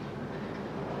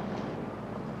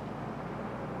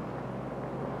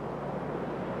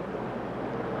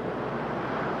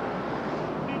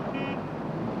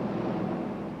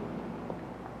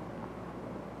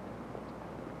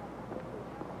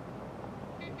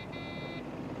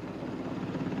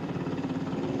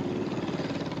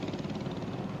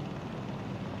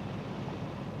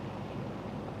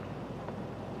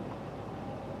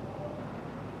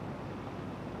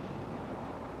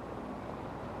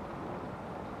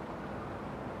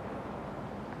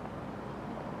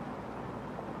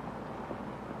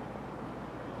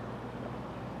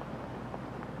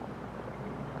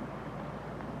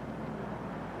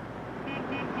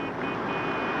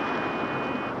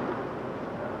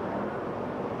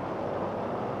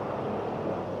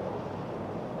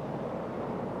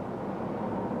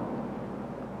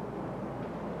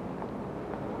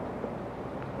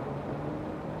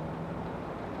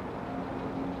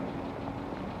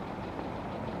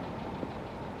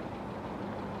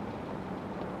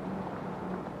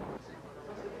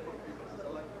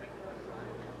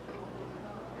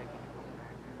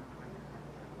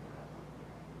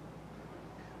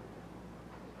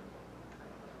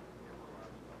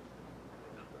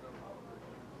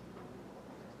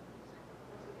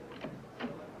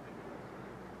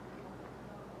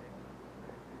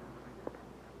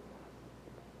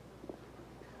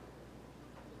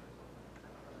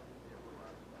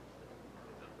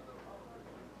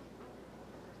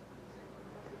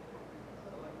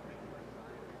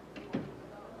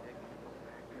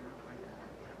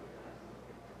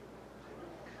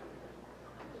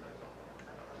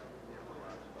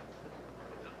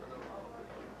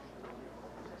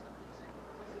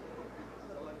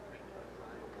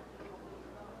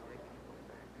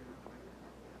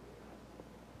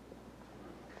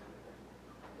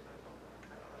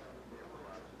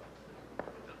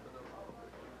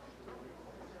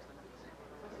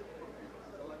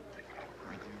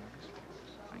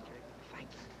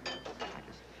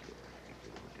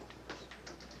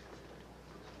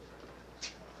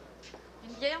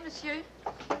 Beer, monsieur?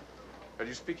 Do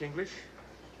you speak English?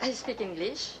 I speak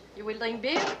English. You will drink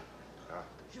beer?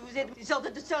 Je vous ai is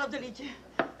altijd hetzelfde liedje.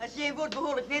 Als je een woord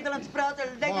behoorlijk Nederlands praat, dan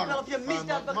denk ik wel of je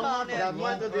misdaad begaan hebt. La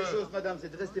moindre des choses, madame,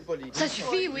 c'est de rester poli. Ça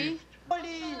suffit, oui.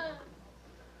 Poli.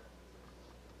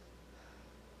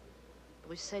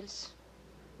 Brussels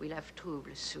will have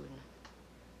trouble soon.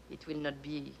 It will not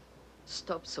be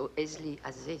stopped so easily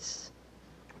as this.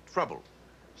 Trouble?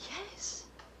 Yes.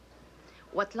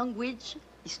 What language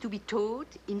is to be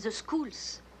taught in the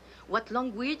schools? What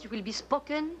language will be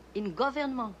spoken in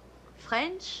government?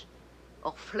 French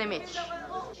or Flemish?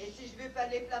 Et si je veux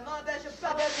parler flamand, ben je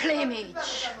parle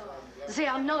Flemish. They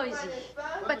are noisy,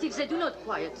 but if they do not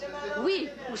quiet, we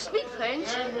who speak French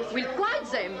will quiet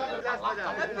them.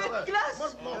 Un peu de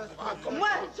classe. Moi,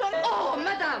 Oh,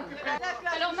 madame!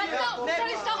 Alors maintenant, vous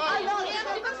allez sortir. Alors, Et un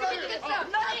petit peu plus vite que ça.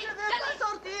 Non, je ne veux pas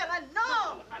sortir.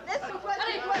 Non, laisse-moi.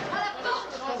 Allez, à la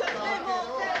porte. Je vais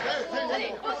monter.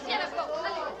 Allez, aussi à la porte.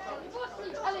 Allez, vous aussi,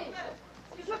 allez.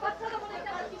 Je veux pas ça dans mon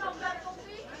établissement, vous avez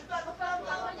compris? Ça va pas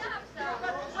incroyable, ça.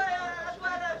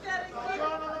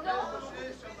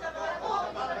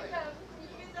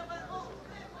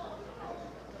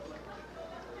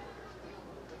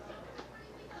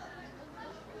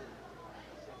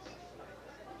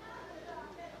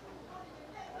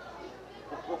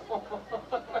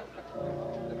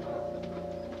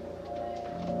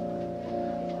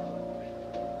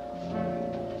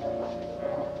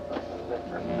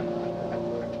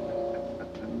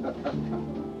 Ha ha ha ha.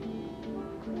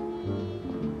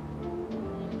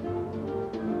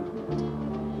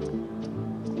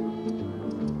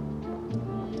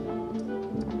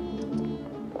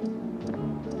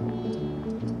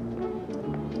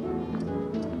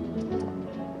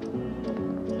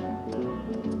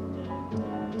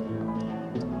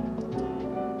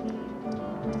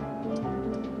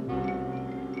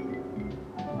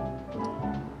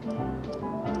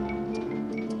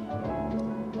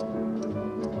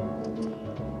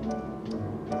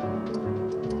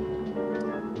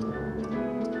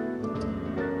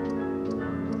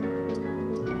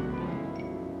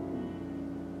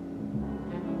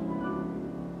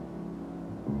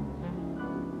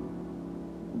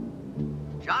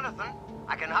 Jonathan,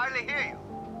 I can hardly hear you.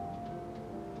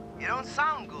 You don't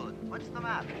sound good. What's the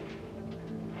matter?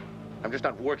 I'm just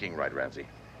not working right, Ramsey.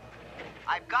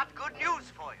 I've got good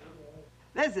news for you.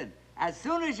 Listen, as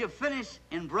soon as you finish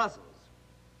in Brussels,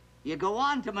 you go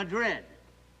on to Madrid,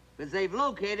 because they've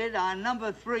located on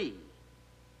number 3.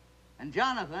 And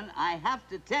Jonathan, I have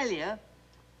to tell you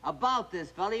about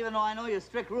this fella, even though I know your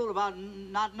strict rule about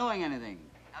not knowing anything.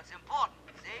 That's important,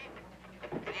 see?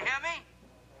 Can you hear me?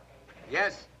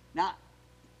 Yes. Now,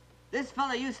 this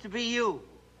fella used to be you.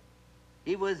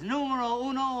 He was numero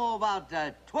uno about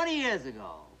 20 years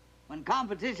ago, when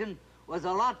competition was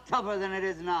a lot tougher than it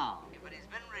is now. But he's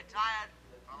been retired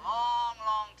for a long,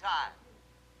 long time.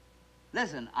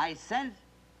 Listen, I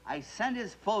sent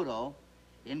his photo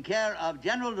in care of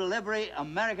General Delivery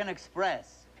American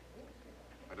Express.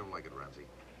 I don't like it, Ramsey.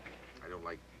 I don't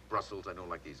like Brussels. I don't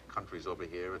like these countries over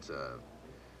here. It's a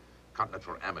continent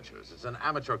for amateurs. It's an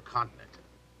amateur continent.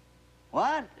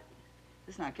 What?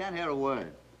 Listen, I can't hear a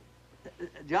word.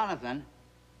 Jonathan,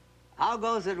 how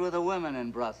goes it with the women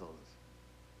in Brussels?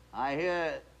 I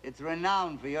hear it's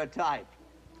renowned for your type.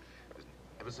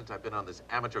 Ever since I've been on this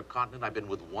amateur continent, I've been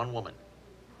with one woman.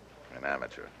 An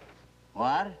amateur.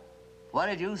 What? What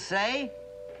did you say?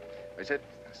 I said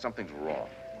something's wrong.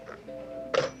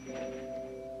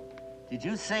 Did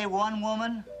you say one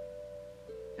woman,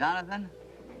 Jonathan?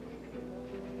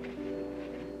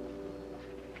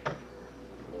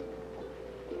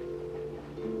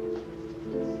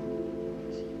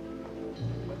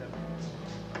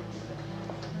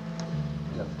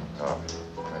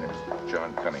 My name is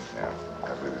John Cunningham.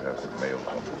 I believe we have some mail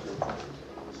from you.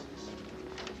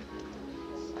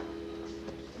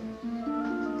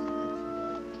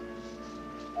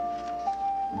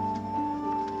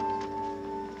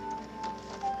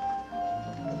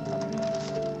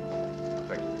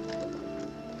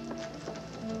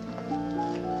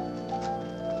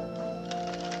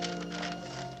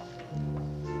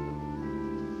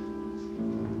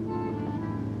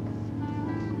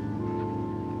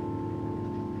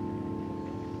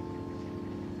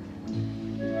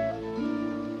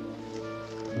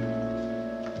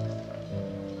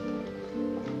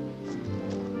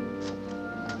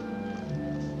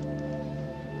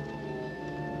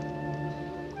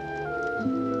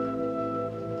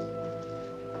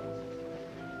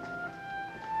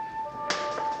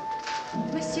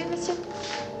 Monsieur, monsieur,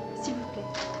 s'il vous plaît.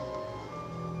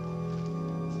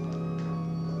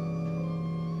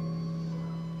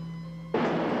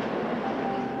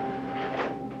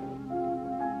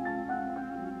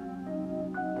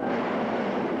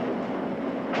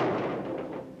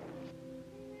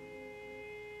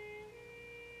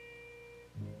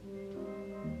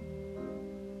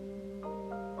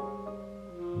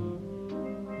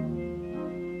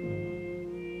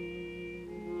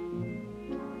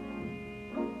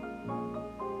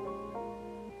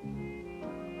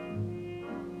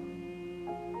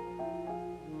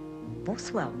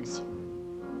 Bonsoir, monsieur.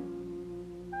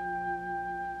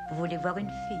 Vous voulez voir une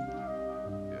fille?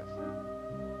 Yes.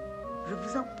 Je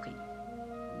vous en prie.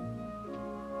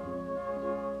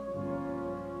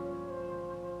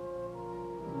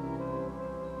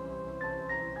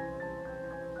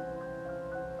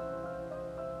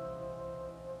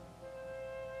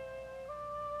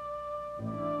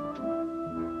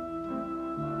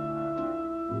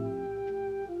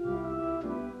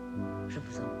 Je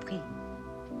vous en prie.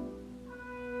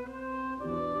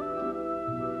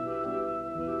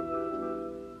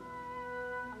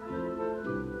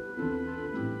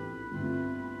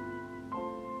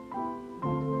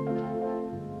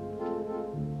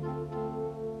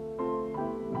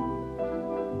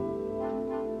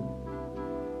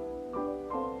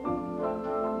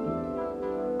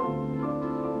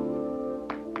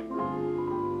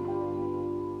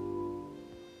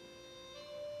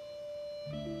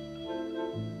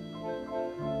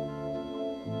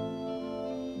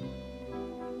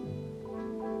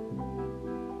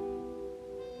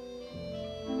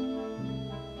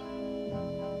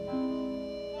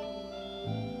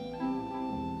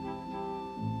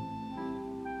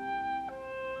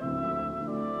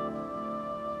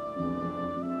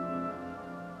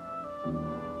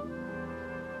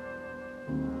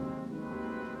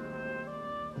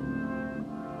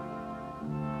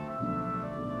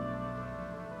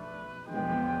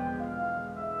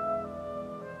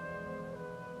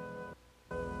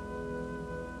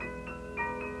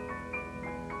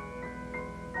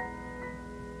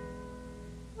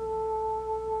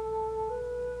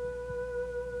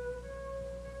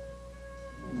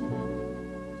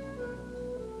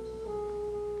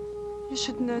 You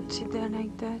should not sit there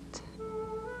like that.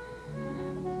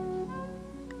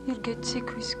 You'll get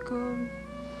sick with cold.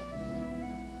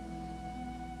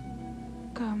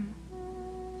 Come.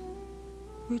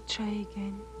 We'll try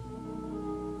again.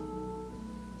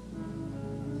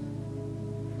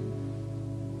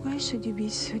 Why should you be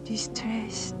so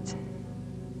distressed?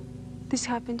 This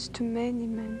happens to many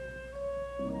men.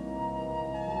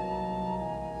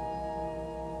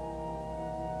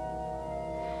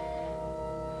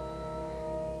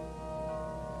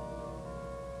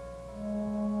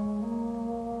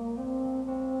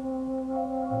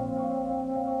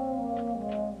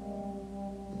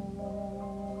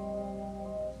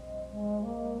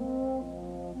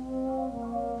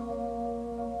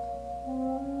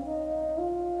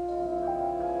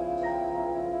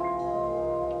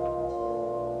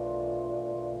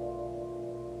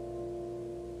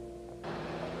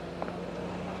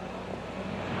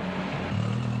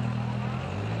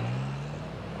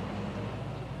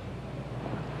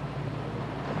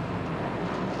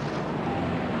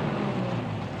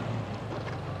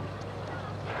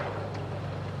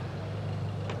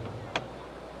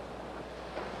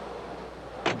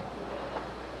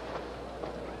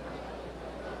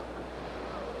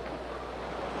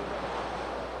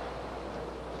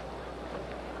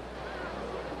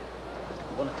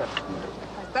 Buenas tardes.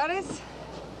 Pastores,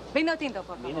 vino tinto,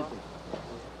 por favor.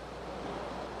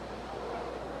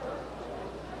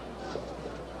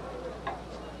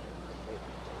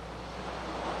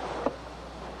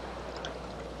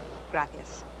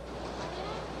 Gracias.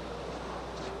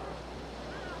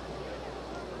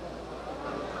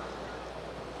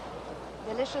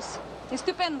 Delicious.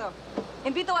 Estupendo.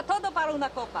 Invito a todo para una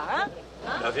copa, ¿eh?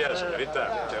 Gracias,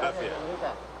 señorita. Muchas gracias.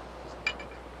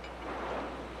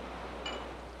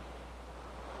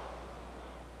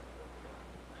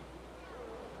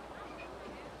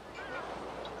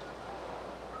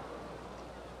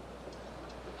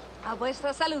 A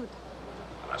vuestra salud.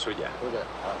 A la suya.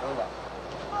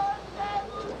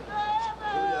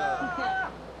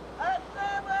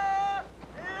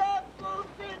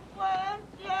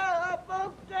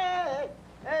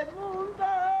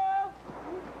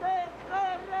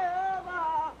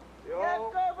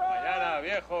 Mañana,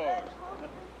 viejos.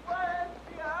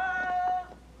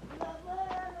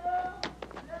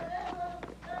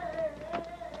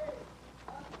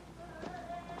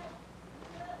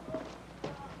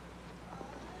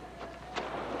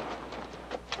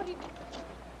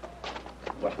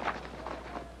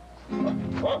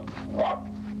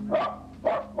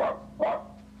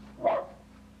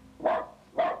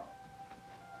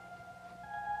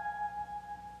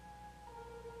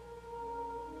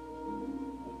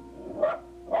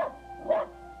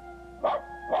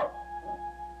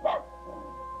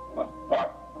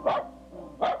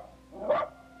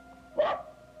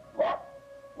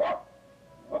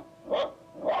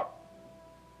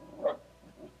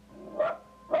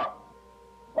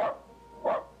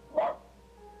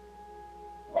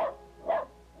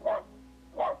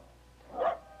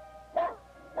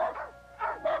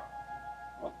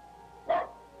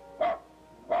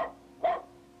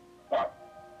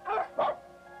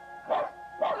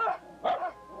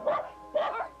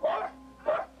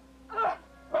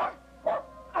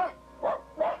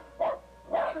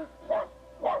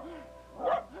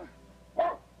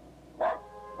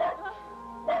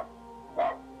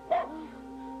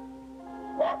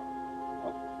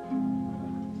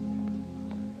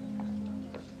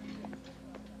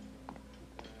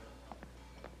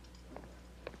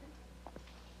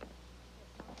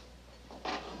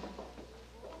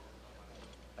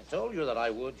 I told you that I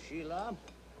would, Sheila.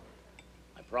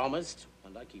 I promised,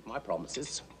 and I keep my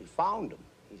promises. We found him.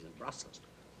 He's in Brussels.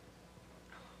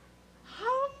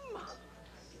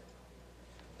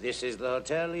 This is the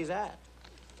hotel he's at.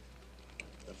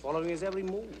 They're following his every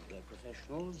move. They're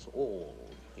professionals, all.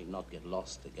 He'll not get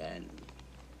lost again.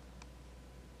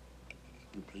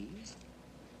 You pleased?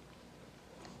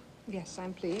 Yes,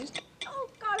 I'm pleased. Oh,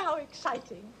 God, how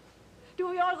exciting. Do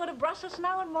we all go to Brussels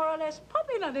now and more or less pop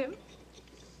in on him?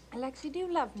 Alexei, do you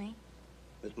love me?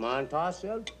 With mine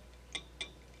partial?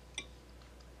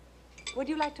 Would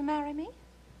you like to marry me?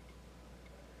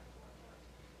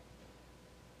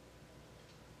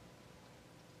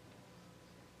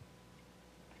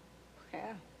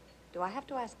 Well, do I have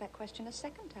to ask that question a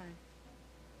second time?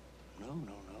 No.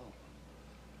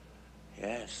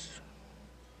 Yes.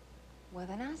 Well,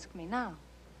 then ask me now.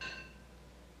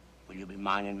 Will you be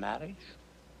mine in marriage?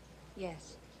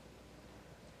 Yes.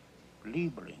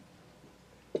 Liebling.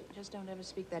 Just don't ever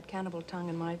speak that cannibal tongue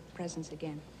in my presence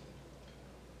again.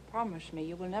 Promise me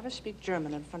you will never speak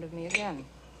German in front of me again.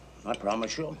 I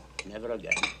promise you, never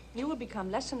again. You will become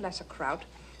less and less a kraut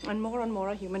and more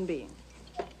a human being.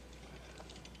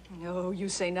 No, you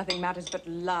say nothing matters but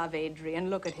love, Adrian.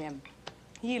 Look at him.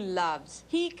 He loves.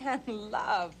 He can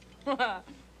love.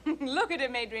 Look at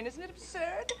him, Adrian. Isn't it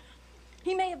absurd?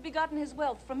 He may have begotten his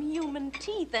wealth from human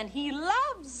teeth, and he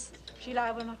loves. Sheila,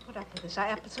 I will not put up with this. I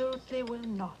absolutely will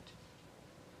not.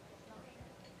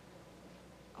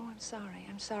 Oh, I'm sorry.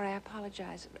 I'm sorry. I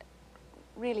apologize.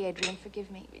 Really, Adrian, forgive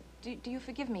me. Do you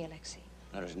forgive me, Alexei?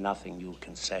 There is nothing you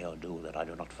can say or do that I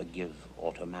do not forgive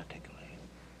automatically.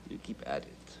 You keep at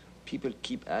it. People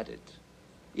keep at it.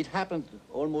 It happened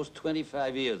almost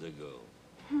 25 years ago.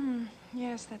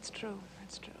 Yes, that's true.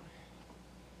 That's true.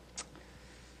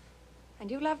 And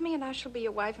you love me, and I shall be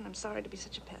your wife, and I'm sorry to be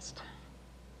such a pest.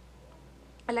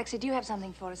 Alexei, do you have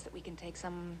something for us that we can take?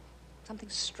 Something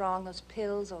strong, those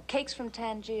pills, or cakes from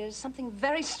Tangiers, something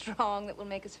very strong that will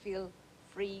make us feel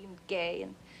free and gay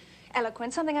and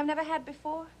eloquent, something I've never had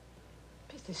before?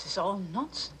 But this is all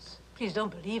nonsense. Please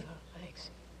don't believe her, Alexei.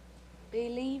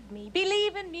 Believe me.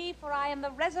 Believe in me, for I am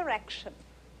the resurrection.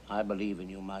 I believe in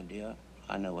you, my dear.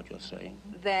 I know what you're saying.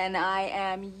 Then I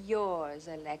am yours,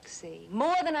 Alexei.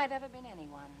 More than I've ever been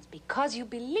anyone's, because you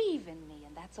believe in me,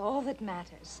 and that's all that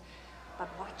matters. But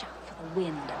watch out for the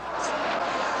wind, Alexei.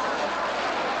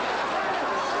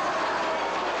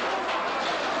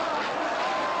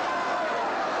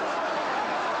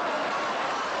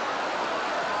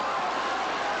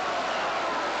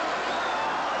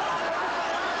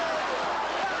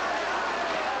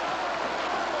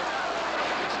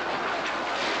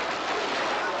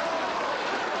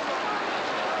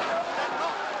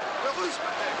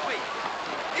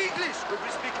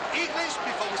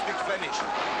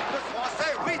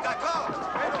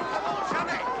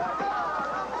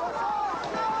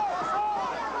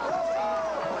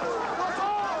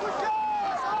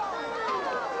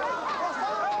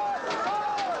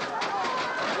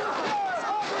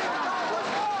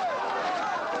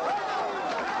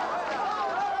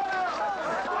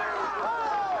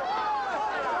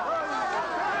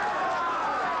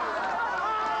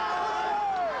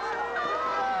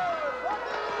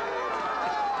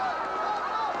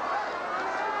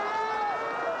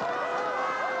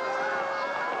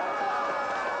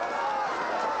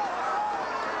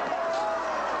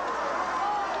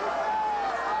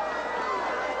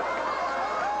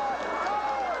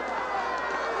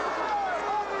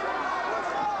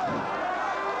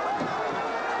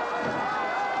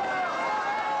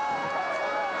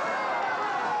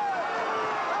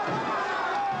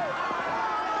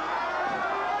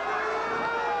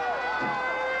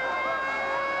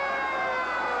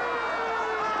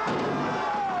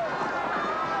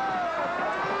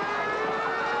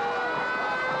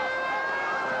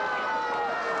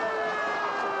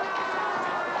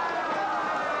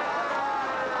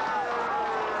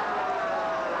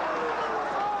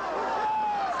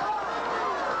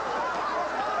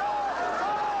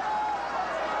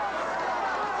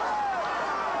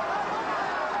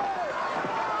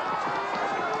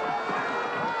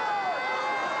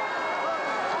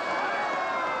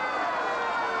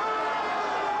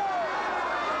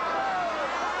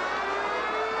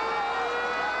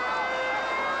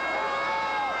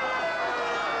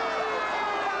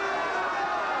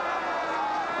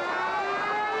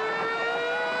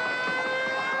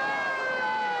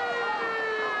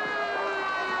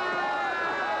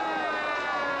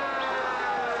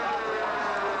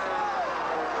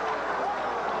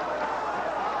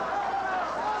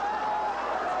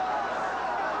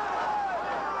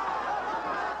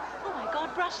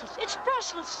 Brussels. It's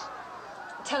Brussels.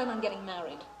 Tell him I'm getting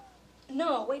married.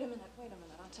 No, wait a minute.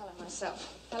 I'll tell him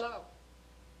myself. Hello?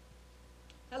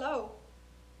 Hello?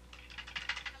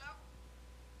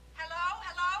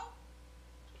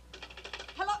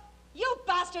 Hello? You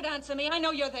bastard, answer me. I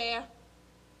know you're there.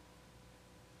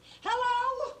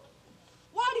 Hello?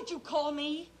 Why did you call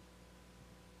me?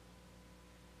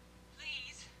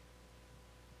 Please.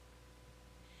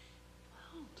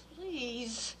 Oh,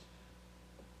 please.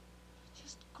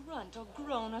 Just grunt or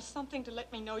groan or something to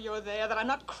let me know you're there, that I'm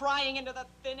not crying into the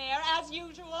thin air as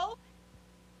usual.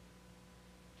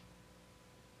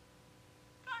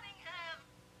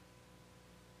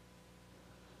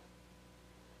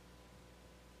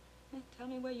 Tell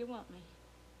me where you want me.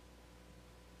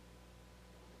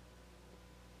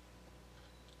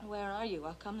 Where are you?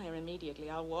 I'll come there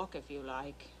immediately. I'll walk if you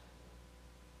like.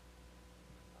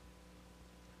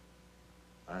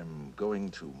 I'm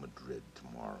going to Madrid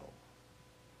tomorrow.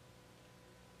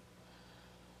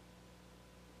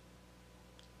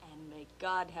 And may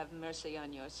God have mercy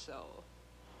on your soul.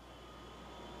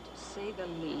 To say the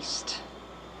least.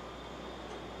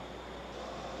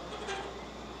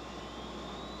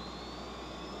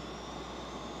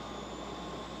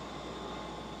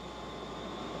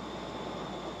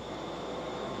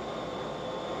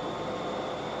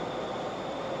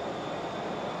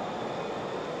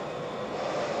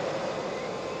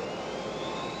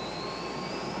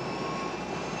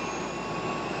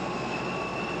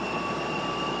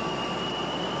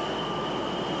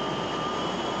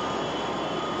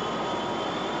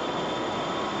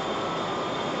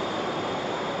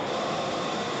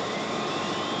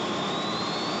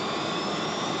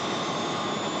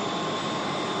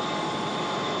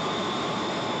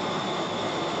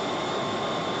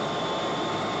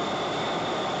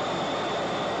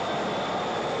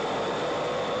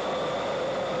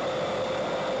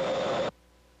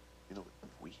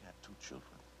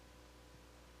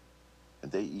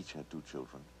 And they each had 2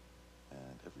 children.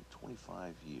 And every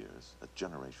 25 years, a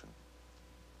generation,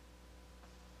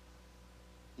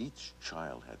 each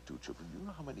child had 2 children. Do you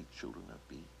know how many children there'd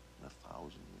be in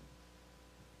 1,000 years?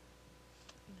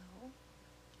 No.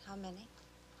 How many?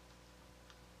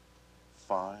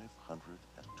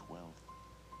 512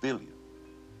 billion.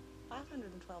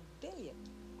 512 billion.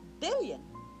 Billion?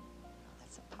 Oh,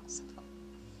 that's impossible.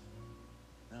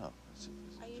 No.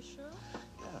 Are you sure?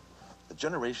 Yeah. A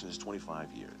generation is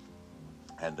 25 years.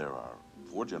 And there are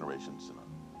 4 generations in a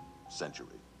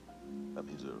century. That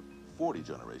means there are 40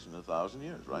 generations in 1,000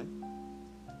 years, right?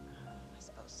 I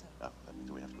suppose so. That means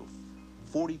we have to go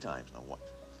 40 times. Now what?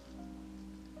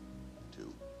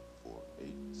 2, 4,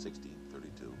 8, 16,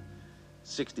 32,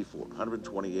 64,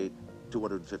 128,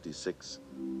 256,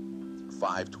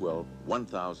 512,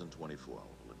 1,024.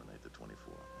 I'll eliminate the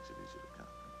 24. Makes it easier to count.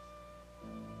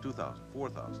 2,000,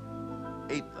 4,000,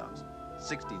 8,000,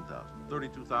 16,000,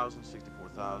 32,000,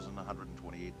 64,000,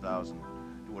 128,000,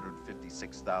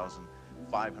 256,000,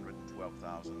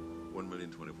 512,000, 1,024,000.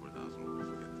 We'll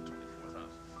forget the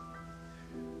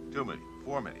 24,000. 2 million,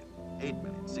 4 million, 8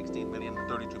 million, 16 million,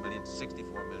 32 million,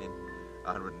 64 million,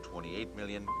 128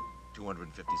 million,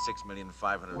 256 million,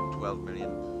 512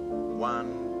 million,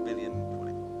 1 billion,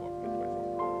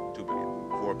 24, 2 billion,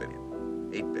 4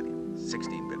 billion, 8 billion,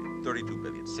 16 billion, 32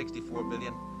 billion, 64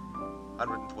 billion,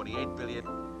 128 billion,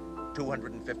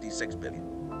 256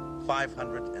 billion,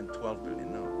 512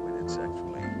 billion. No, wait, it's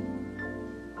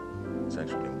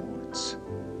actually more. It's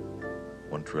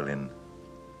 1 trillion,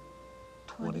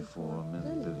 24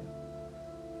 million billion.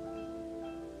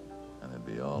 And it'd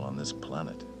be all on this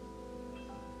planet.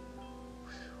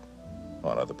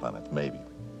 On other planets, maybe.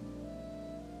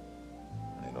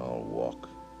 And they'd all walk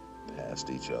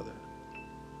past each other.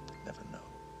 They'd never know.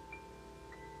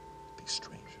 Be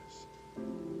strangers.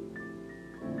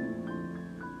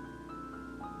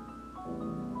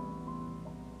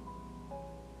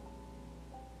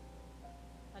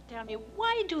 Now tell me,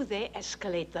 why do they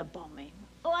escalate the bombing?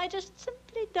 Oh, I just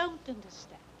simply don't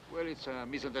understand. Well, it's a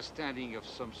misunderstanding of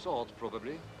some sort,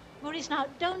 probably. Maurice, now,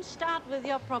 don't start with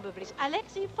your probablys.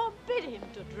 Alexei, forbid him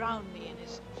to drown me in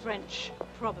his French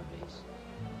probablys.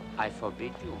 I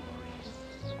forbid you, Maurice.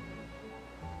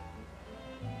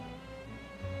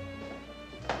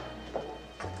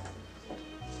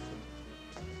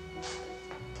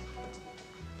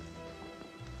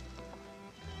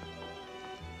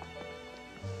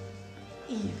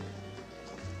 Evelyn.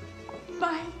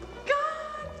 My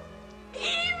God!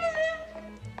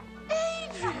 Evelyn!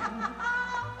 Adrian!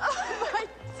 Oh, my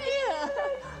dear!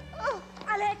 Oh,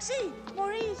 Alexei,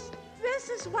 Maurice, this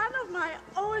is one of my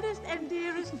oldest and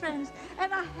dearest friends,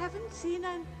 and I haven't seen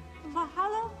her for how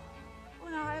long? Oh,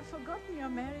 now I've forgotten your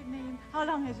married name. How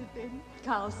long has it been?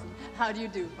 Carlson, how do you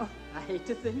do? Oh, I hate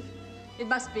to think. It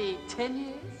must be 10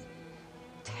 years?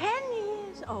 10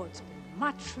 years? Oh, it's been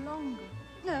much longer.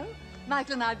 No,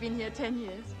 Michael and I have been here 10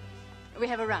 years. We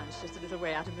have a ranch just a little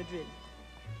way out of Madrid.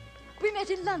 We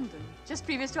met in London, just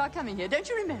previous to our coming here. Don't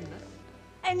you remember?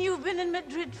 And you've been in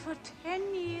Madrid for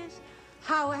 10 years?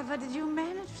 However did you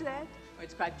manage that? Oh,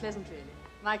 it's quite pleasant, really.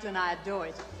 Michael and I adore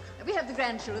it. We have the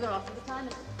grandchildren off at the time.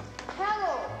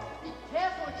 Harold, be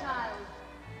careful, child.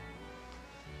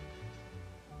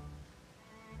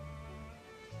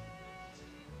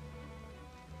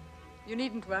 You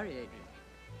needn't worry, Adrian.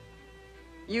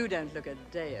 You don't look a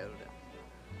day older.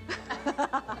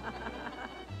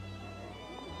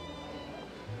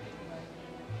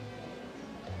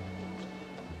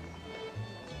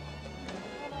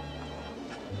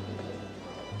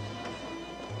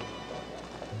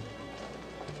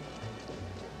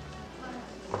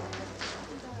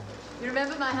 You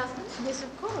remember my husband? Yes,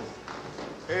 of course.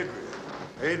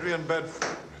 Adrian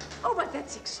Bedford. Oh, but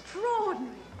that's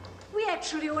extraordinary. We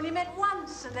actually only met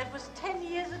once, and that was 10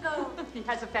 years ago. He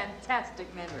has a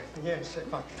fantastic memory. Yes,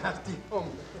 fantastic. Oh,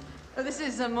 this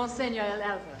is Monseigneur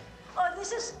Alva. Oh,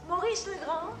 this is Maurice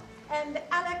Legrand and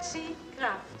Alexei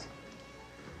Kraft.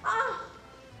 Ah!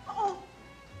 Oh,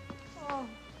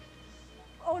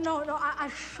 no, I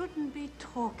shouldn't be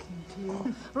talking to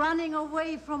you, running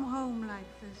away from home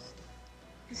like this.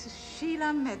 This is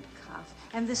Sheila Metcalf,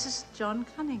 and this is John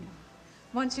Cunningham.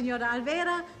 Monsignor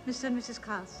Alvera, Mr. and Mrs.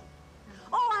 Carlson.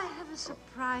 Oh, I have a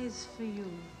surprise for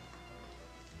you.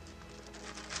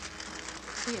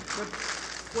 Here.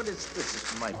 What is this?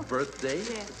 It's my birthday?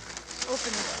 Yes.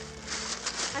 Open it.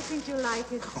 I think you'll like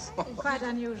it. It's quite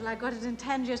unusual. I got it in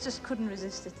Tangier, just couldn't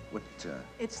resist it. What,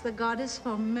 It's the goddess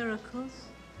for miracles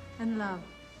and love.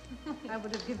 I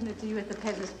would have given it to you at the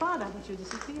Peasants' Parlor, but you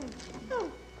disappeared.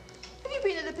 Oh. Have you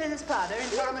been at the Peasants' Parlor in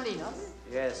Torremolinos?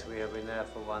 Yes, we have been there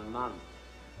for 1 month.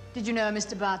 Did you know a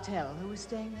Mr. Bartell who was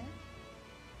staying there?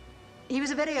 He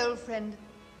was a very old friend,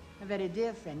 a very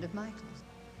dear friend of Michael's.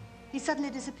 He suddenly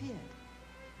disappeared.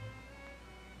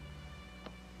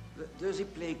 Does he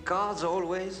play cards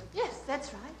always? Yes,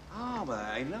 that's right. Ah, but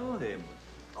I know him.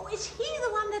 Oh, is he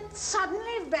the one that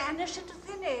suddenly vanished into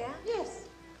thin air? Yes.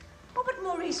 Oh, but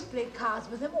Maurice played cards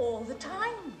with him all the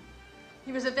time.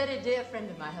 He was a very dear friend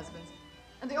of my husband's.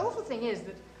 And the awful thing is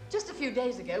that just a few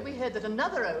days ago, we heard that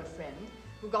another old friend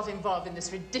who got involved in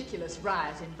this ridiculous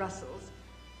riot in Brussels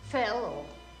fell or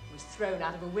was thrown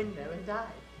out of a window and died.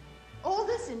 All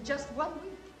this in just 1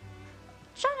 week.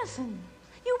 Jonathan,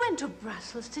 you went to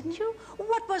Brussels, didn't you?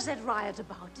 What was that riot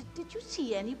about? Did you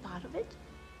see any part of it?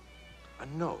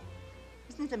 No.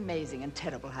 Isn't it amazing and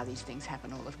terrible how these things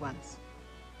happen all at once?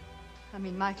 I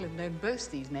mean, Michael had known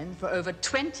both these men for over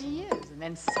 20 years, and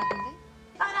then suddenly...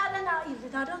 No,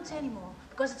 Edith, now don't say any more,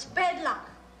 because it's bad luck.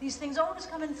 These things always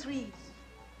come in threes.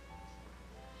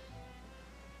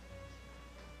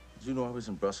 Did you know I was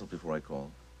in Brussels before I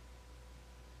called?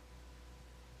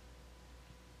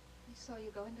 We saw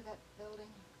you go into that building,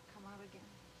 come out again.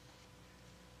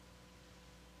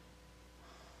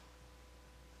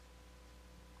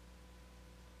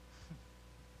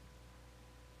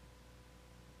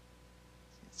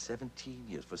 It's 17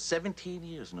 years. For 17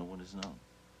 years, no one has known.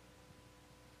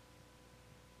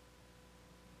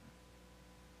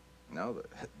 Now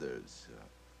there's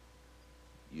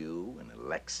you and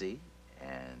Alexei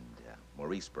and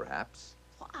Maurice, perhaps.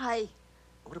 Why?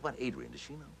 What about Adrian? Does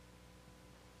she know?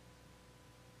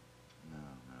 No,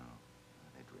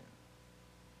 not Adrian.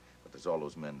 But there's all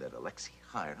those men that Alexei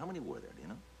hired. How many were there, do you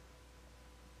know?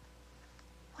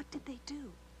 What did they do?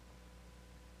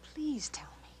 Please tell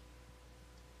me.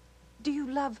 Do you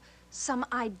love some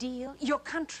ideal, your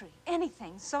country,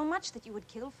 anything, so much that you would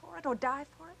kill for it or die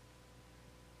for it?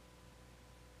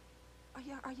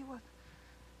 Are you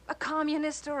a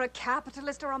communist or a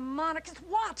capitalist or a monarchist?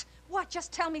 What? What?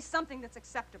 Just tell me something that's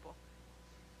acceptable.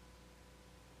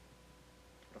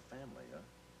 What a family, huh?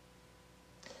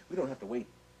 We don't have to wait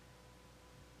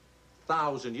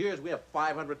 1,000 years. We have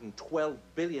 512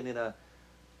 billion in a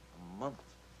month.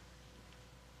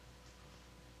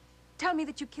 Tell me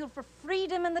that you kill for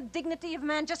freedom and the dignity of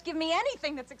man. Just give me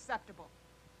anything that's acceptable.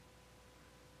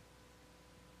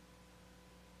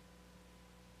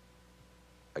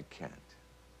 I can't.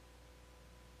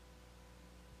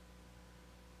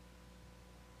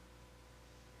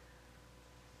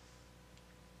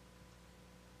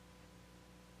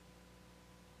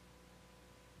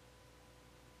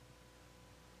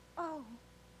 Oh.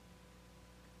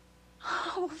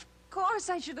 Oh, of course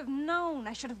I should have known.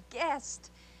 I should have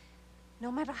guessed.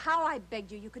 No matter how I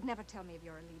begged you, you could never tell me of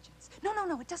your allegiance. No,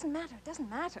 it doesn't matter. It doesn't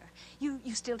matter. You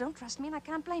still don't trust me, and I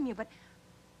can't blame you, but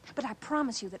I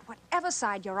promise you that whatever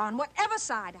side you're on, whatever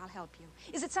side, I'll help you.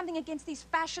 Is it something against these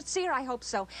fascists here? I hope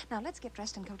so. Now, let's get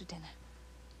dressed and go to dinner.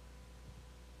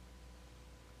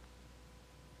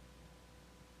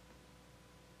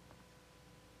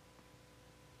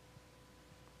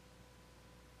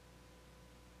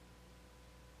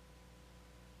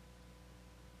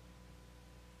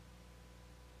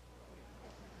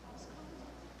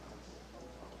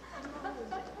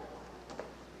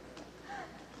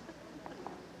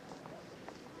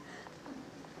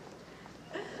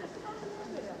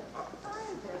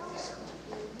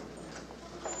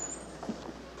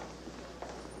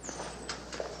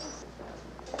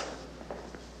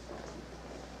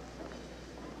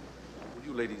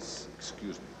 You ladies,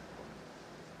 excuse me.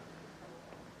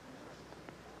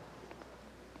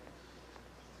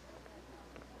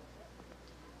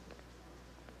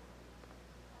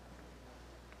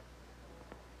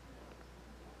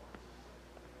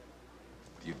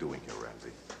 What are you doing here,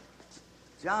 Ramsey?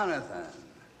 Jonathan,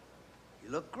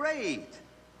 you look great.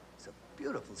 It's a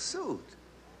beautiful suit.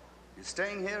 You're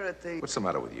staying here at the... What's the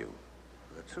matter with you?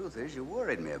 The truth is, you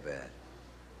worried me a bit.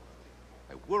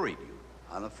 I worried you?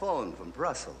 On the phone from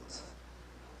Brussels.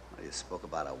 Well, you spoke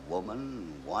about a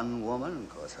woman, one woman. Of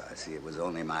course, I see it was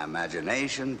only my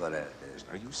imagination, but...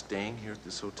 Are you staying here at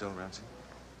this hotel, Ramsey?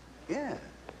 Yeah.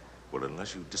 Well,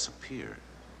 unless you disappear,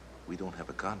 we don't have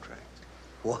a contract.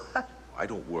 What? I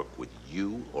don't work with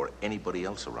you or anybody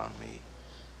else around me.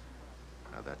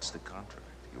 Now, that's the contract.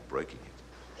 You're breaking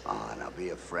it. Oh, now,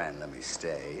 be a friend. Let me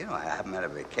stay. You know, I haven't had a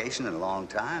vacation in a long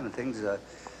time, and things are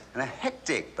kind of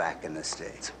hectic back in the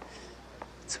States.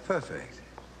 It's perfect.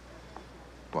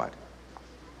 What?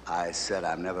 I said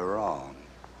I'm never wrong.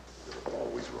 You're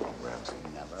always wrong, Ramsey.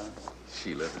 Never?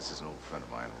 Sheila, this is an old friend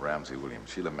of mine, Ramsey Williams.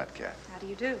 Sheila Metcalf. How do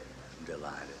you do? I'm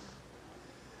delighted.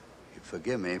 You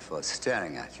forgive me for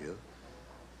staring at you,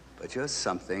 But you're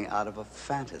something out of a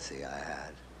fantasy I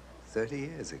had 30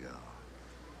 years ago.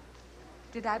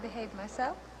 Did I behave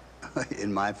myself?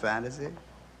 In my fantasy?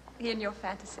 In your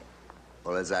fantasy.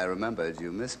 Well, as I remembered,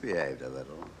 you misbehaved a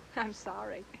little. I'm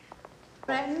sorry.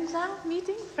 Friends out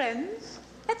meeting friends?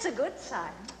 That's a good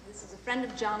sign. This is a friend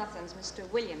of Jonathan's, Mr.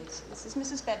 Williams. This is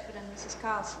Mrs. Bedford and Mrs.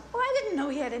 Carlson. Oh, I didn't know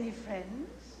he had any friends.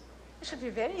 It should be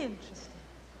very interesting.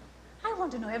 I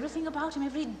want to know everything about him,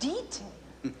 every detail.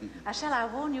 Shall I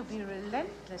warn you, be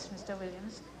relentless, Mr.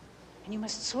 Williams. And you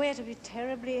must swear to be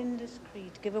terribly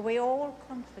indiscreet, give away all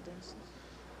confidences.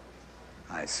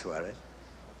 I swear it.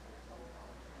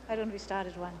 Why don't we start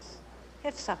at once?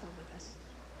 Have supper with us.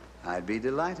 I'd be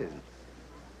delighted.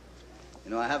 You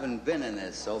know, I haven't been in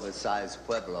this oversized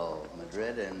pueblo,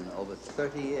 Madrid, in over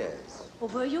 30 years.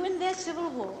 Well, were you in their civil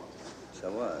war?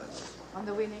 So was. On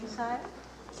the winning side?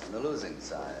 On the losing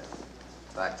side.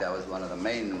 In fact, that was one of the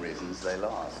main reasons they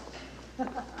lost.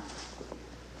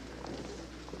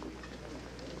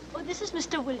 Oh, this is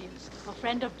Mr. Williams, a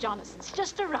friend of Jonathan's.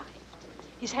 Just arrived.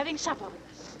 He's having supper with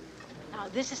us. Now,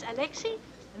 this is Alexei,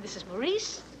 and this is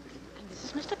Maurice, and this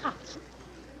is Mr. Carlson.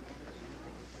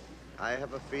 I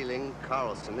have a feeling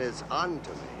Carlson is on to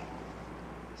me.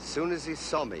 As soon as he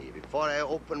saw me, before I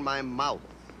opened my mouth,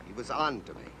 he was on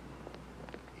to me.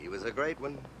 He was a great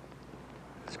one.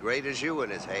 As great as you in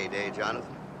his heyday,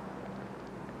 Jonathan.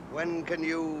 When can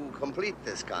you complete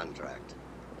this contract?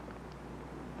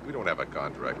 We don't have a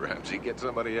contract, Ramsey. Get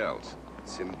somebody else.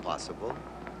 It's impossible.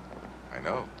 I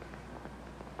know.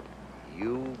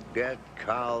 You get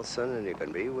Carlson and you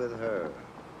can be with her.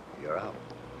 You're out,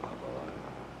 my boy.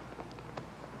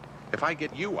 If I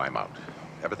get you, I'm out.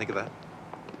 Ever think of that?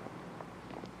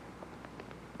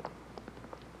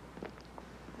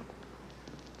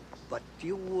 But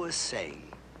you were saying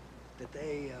that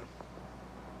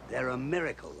they're a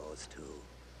miracle, those two.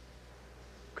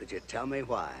 Could you tell me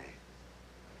why?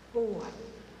 Oh,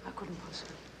 I couldn't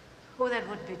possibly. Oh, that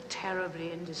would be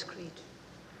terribly indiscreet.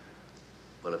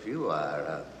 Well, if you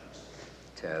are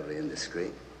terribly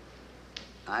indiscreet,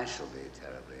 I shall be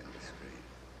terribly indiscreet.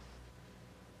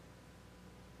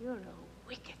 You're a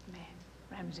wicked man,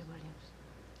 Ramsey Williams.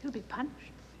 You'll be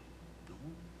punished. No,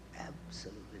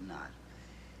 absolutely not.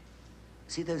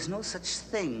 See, there's no such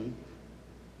thing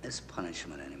as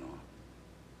punishment anymore.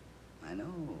 I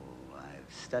know.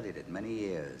 I've studied it many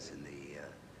years in the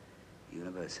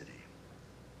university.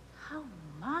 How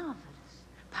marvelous.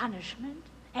 Punishment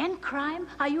and crime?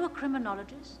 Are you a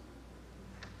criminologist?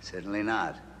 Certainly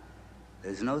not.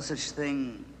 There's no such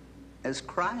thing as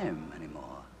crime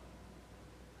anymore.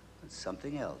 It's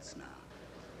something else now.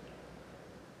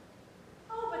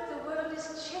 Oh, but the world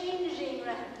is changing,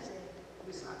 Ramsey.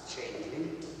 It's not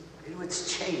changing.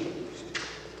 It's changed.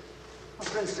 Well,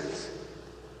 for instance,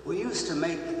 we used to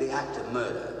make the act of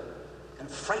murder a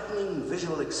frightening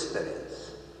visual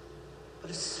experience.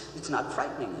 But it's not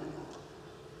frightening anymore.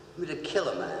 I mean, to kill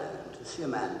a man, to see a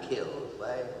man killed,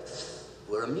 why,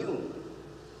 we're immune.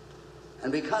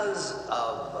 And because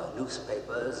of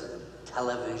newspapers and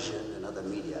television and other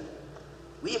media,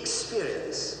 we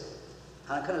experience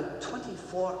on a kind of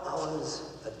 24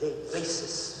 hours a day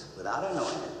basis, without our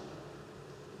knowing it,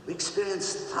 we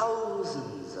experience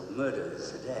thousands of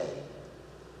murders a day.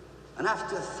 And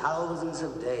after thousands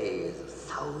of days,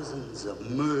 thousands of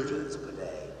murders per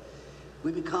day,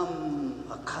 we become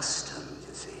accustomed,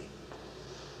 you see,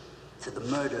 to the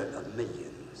murder of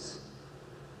millions.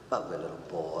 But we're a little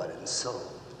bored, and so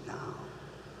now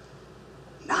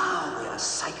we are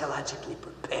psychologically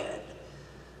prepared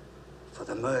for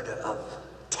the murder of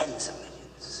tens of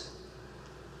millions.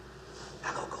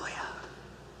 Hello, Goya.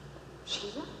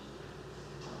 Sheila?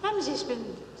 Ramsey's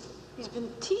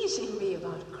been teasing me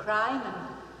about crime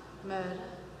and murder.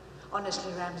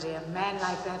 Honestly, Ramsey, a man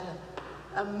like that,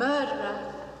 a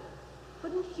murderer,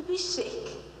 wouldn't he be sick?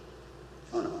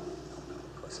 Oh, no,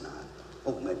 of course not.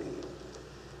 Oh, maybe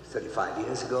 35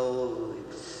 years ago, he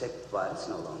was sick, but it's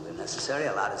no longer necessary.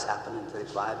 A lot has happened in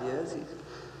 35 years.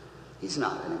 He's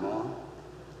not anymore.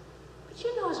 But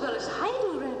you know as well as I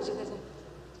do, Ramsey, that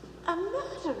a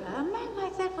murderer, a man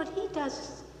like that, what he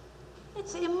does,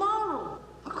 it's immoral.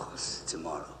 Of course it's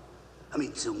immoral. I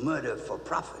mean, to murder for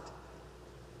profit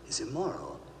is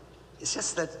immoral. It's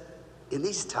just that in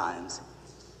these times,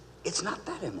 it's not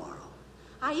that immoral.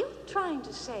 Are you trying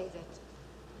to say that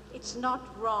it's not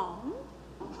wrong?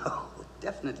 No,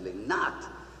 definitely not.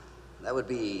 That would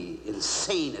be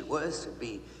insane at worst. It would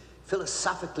be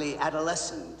philosophically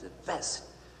adolescent at best.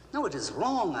 No, it is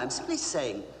wrong. I'm simply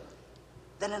saying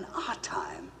that in our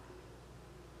time,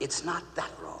 it's not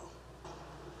that wrong.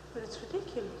 But it's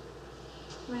ridiculous.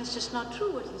 I mean, it's just not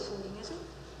true what he's saying, is it?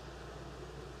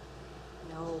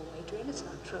 No, Adrian, it's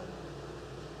not true.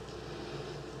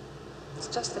 It's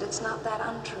just that it's not that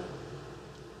untrue.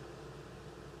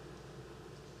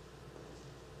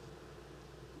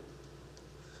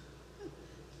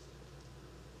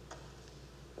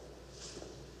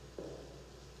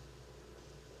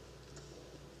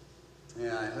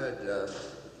 Yeah, I heard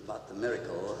about the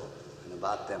miracle and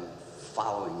about them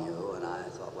following you, and I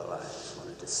thought, well, I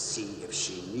wanted to see if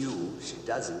she knew. She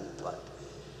doesn't, but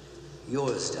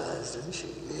yours does, doesn't she?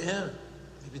 Yeah,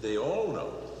 maybe they all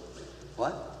know.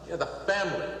 What? Yeah, the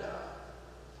family.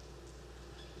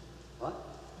 What?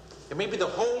 Yeah, maybe the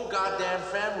whole goddamn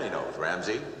family knows,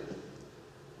 Ramsey.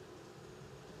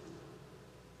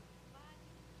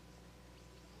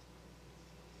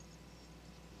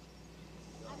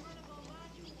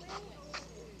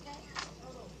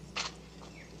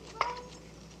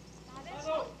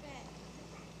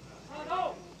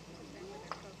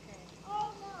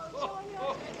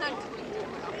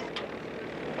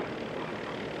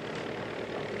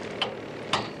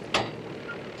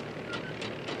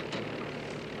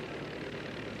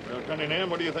 Well, Cunningham,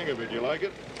 what do you think of it? Do you like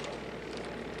it?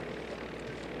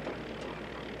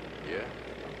 Yeah.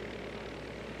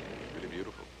 Really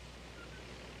beautiful.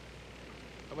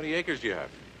 How many acres do you have?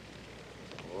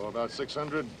 Oh, about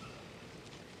 600.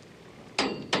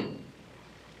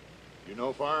 You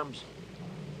know farms?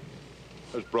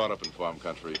 I was brought up in farm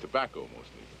country, tobacco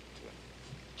mostly.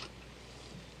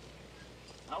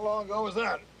 But, How long ago was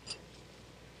that?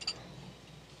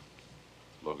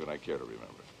 longer than I care to remember.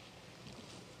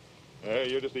 Hey,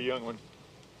 you're just a young one.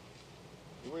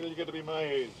 You wait till you get to be my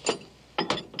age.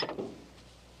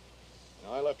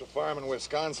 Now, I left a farm in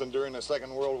Wisconsin during the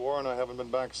Second World War, and I haven't been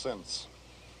back since.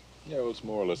 Yeah, well, it's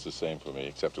more or less the same for me,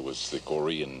 except it was the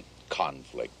Korean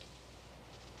conflict.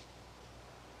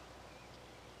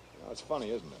 You know, it's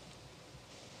funny, isn't it?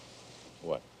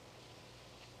 What?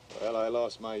 Well, I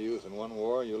lost my youth in one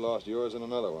war, you lost yours in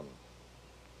another one.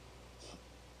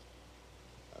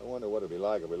 I wonder what it'd be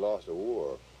like if we lost a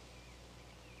war.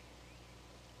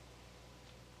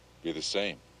 Be the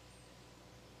same.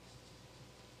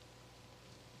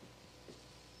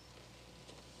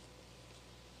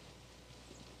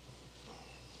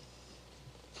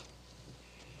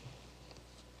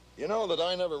 You know that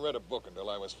I never read a book until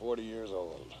I was 40 years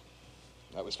old.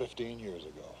 That was 15 years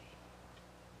ago.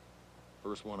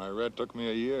 First one I read took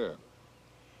me a year.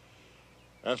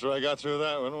 After I got through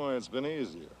that one, why, it's been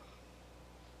easier.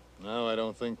 Now I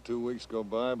don't think 2 weeks go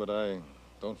by, but I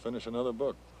don't finish another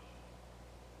book.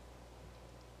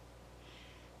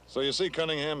 So you see,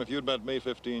 Cunningham, if you'd met me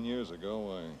 15 years ago,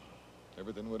 why,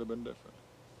 everything would have been different.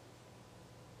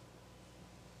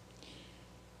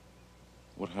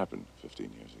 What happened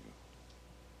 15 years ago?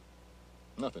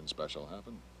 Nothing special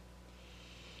happened.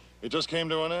 It just came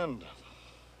to an end.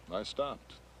 I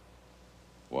stopped.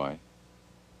 Why?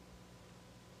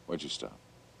 Why'd you stop?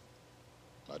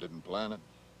 I didn't plan it.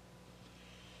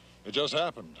 It just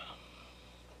happened.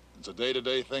 It's a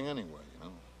day-to-day thing anyway, you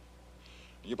know.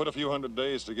 You put a few hundred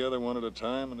days together one at a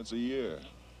time, and it's a year.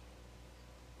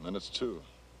 And then it's 2,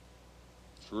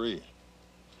 3.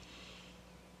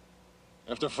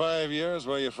 After 5 years,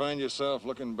 well, you find yourself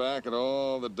looking back at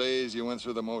all the days you went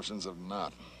through the motions of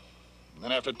not. And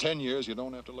then after 10 years, you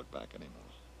don't have to look back anymore.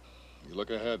 You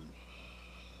look ahead.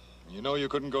 You know you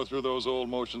couldn't go through those old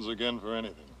motions again for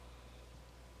anything.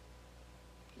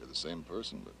 You're the same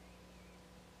person, but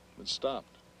it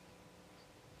stopped.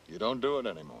 You don't do it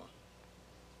anymore.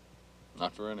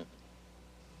 Not for anything.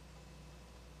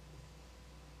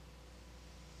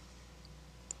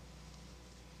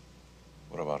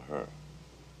 What about her?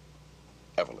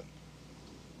 Evelyn.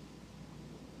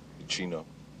 Did she know?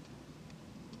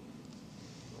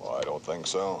 Well, I don't think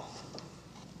so.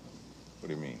 What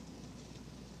do you mean?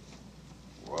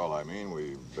 Well, I mean,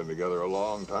 we've been together a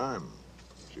long time.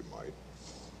 She might.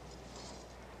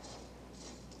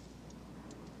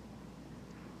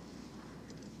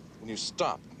 When you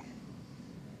stopped,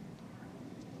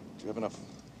 do you have enough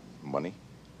money?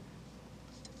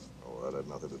 Oh, that had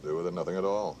nothing to do with it, nothing at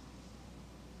all.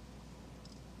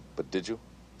 But did you?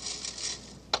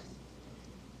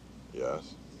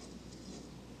 Yes.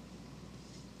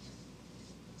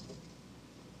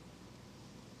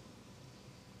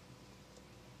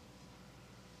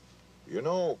 You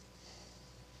know,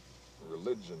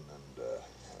 religion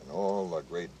and all the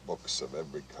great books of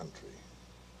every country.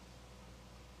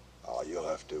 Oh, you'll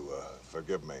have to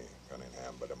forgive me,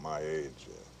 Cunningham, but at my age,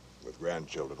 with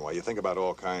grandchildren, why, you think about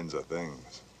all kinds of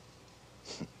things.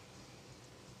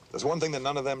 There's one thing that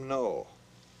none of them know.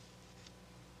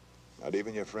 Not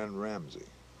even your friend Ramsey.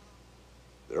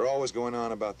 They're always going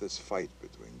on about this fight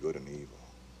between good and evil.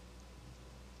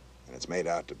 And it's made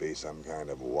out to be some kind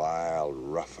of wild,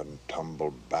 rough and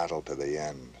tumble battle to the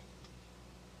end.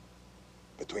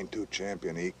 Between two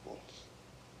champion equals.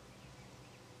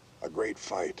 A great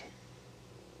fight.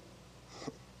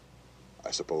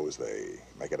 I suppose they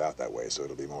make it out that way so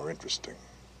it'll be more interesting.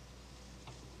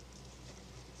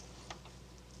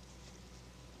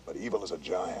 But evil is a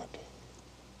giant.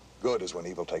 Good is when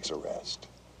evil takes a rest.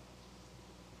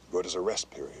 Good is a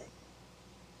rest period.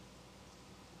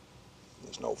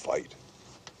 There's no fight.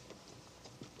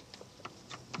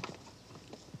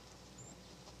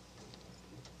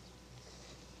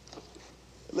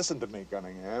 Listen to me,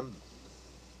 Cunningham.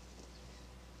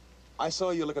 I saw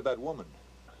you look at that woman.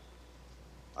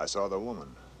 I saw the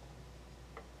woman.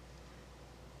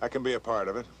 I can be a part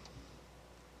of it.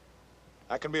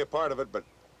 I can be a part of it, but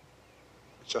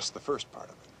it's just the first part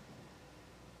of it.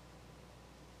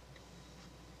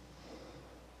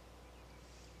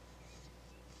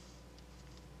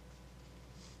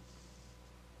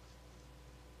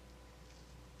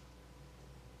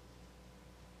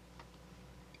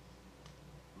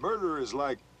 Murder is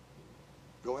like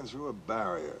going through a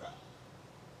barrier,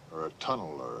 or a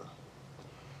tunnel,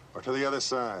 or to the other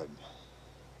side.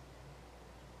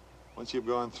 Once you've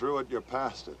gone through it, you're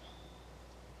past it.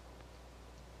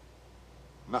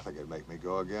 Nothing could make me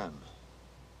go again.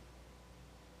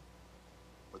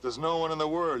 But there's no one in the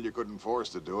world you couldn't force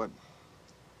to do it.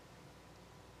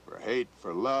 For hate,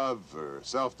 for love, for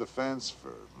self-defense,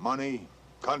 for money,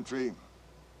 country,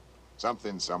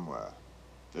 something somewhere.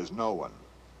 There's no one.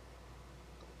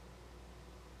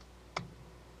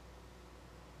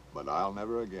 But I'll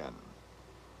never again,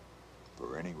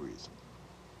 for any reason.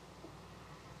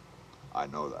 I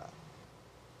know that.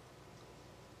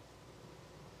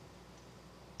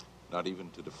 Not even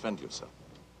to defend yourself.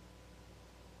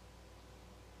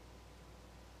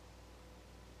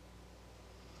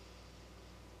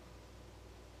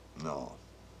 No.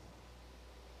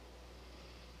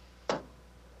 The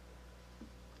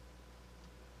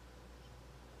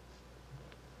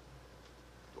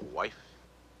wife?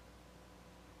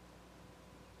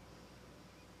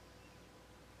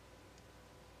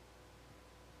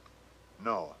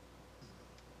 No.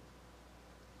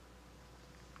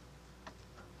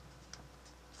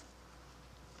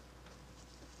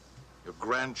 Your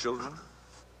grandchildren?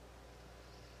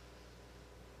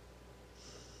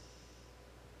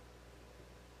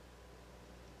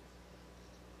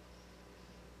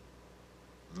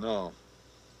 No.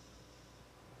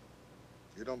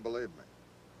 You don't believe me?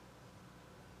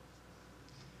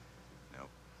 No.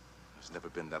 There's never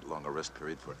been that long a rest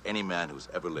period for any man who's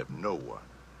ever lived. No one.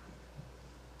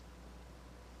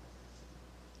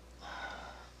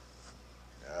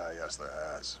 Yes, there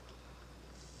has.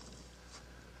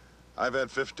 I've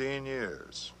had 15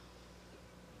 years.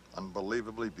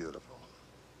 Unbelievably beautiful.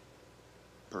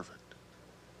 Perfect.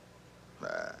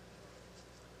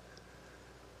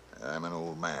 I'm an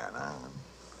old man.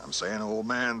 I'm saying old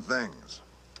man things.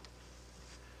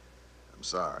 I'm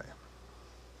sorry.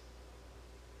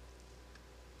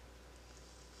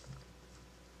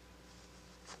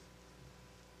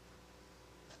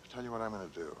 I'll tell you what I'm going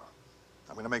to do.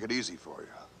 I'm going to make it easy for you.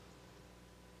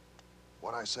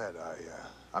 What I said,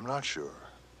 I'm not sure.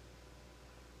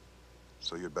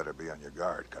 So you'd better be on your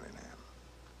guard, Cunningham.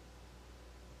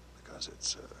 Because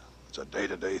it's a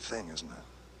day-to-day thing, isn't it?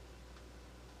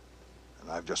 And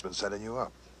I've just been setting you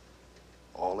up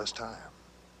all this time,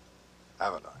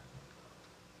 haven't I?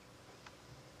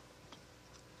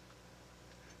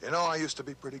 You know, I used to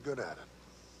be pretty good at it.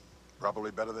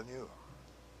 Probably better than you.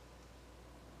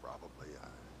 Probably,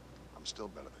 I'm still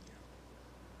better than you.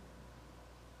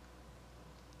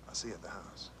 I'll see you at the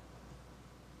house.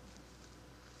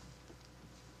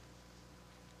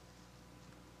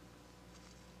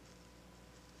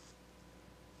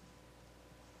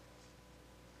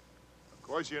 Of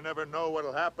course, you never know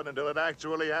what'll happen until it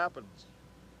actually happens.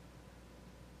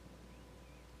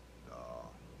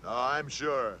 No, I'm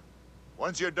sure.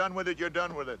 Once you're done with it, you're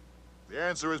done with it. The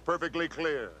answer is perfectly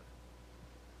clear.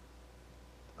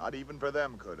 Not even for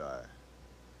them could I.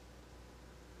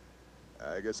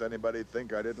 I guess anybody'd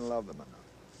think I didn't love them enough.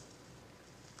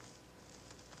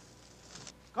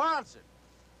 Carlson,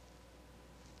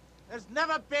 there's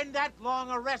never been that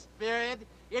long a rest period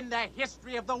in the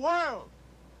history of the world.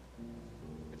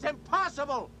 It's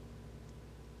impossible.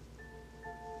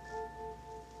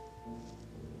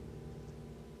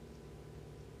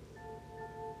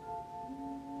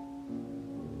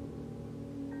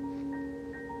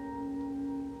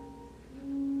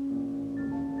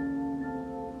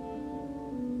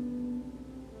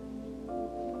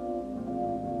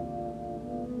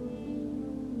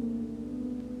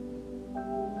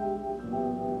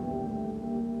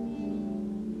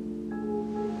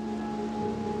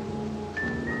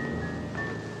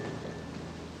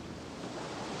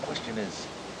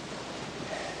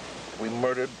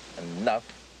 murdered enough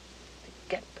to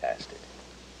get past it.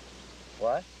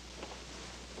 What?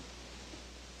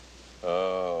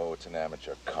 Oh, it's an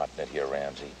amateur continent here,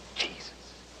 Ramsey. Jesus.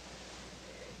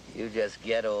 You just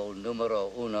get old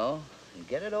numero uno and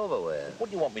get it over with.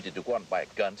 What do you want me to do? Go out and buy a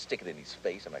gun, stick it in his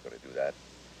face? I'm not going to do that.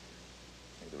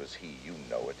 Neither is he. You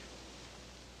know it.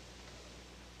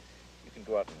 You can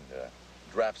go out and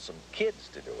draft some kids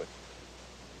to do it.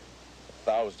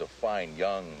 Thousands of fine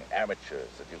young amateurs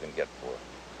that you can get for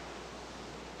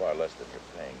far less than you're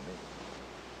paying me.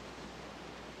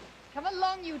 Come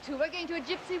along, you two. We're going to a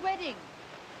gypsy wedding.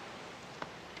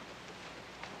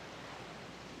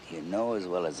 You know as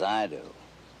well as I do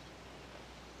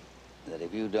that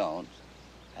if you don't,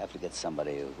 I have to get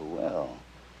somebody who will.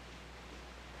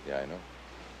 Yeah, I know.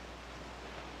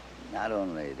 Not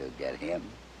only to get him,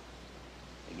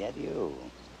 to get you.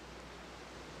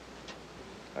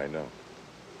 I know.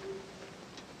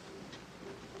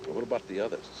 But what about the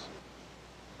others?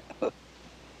 You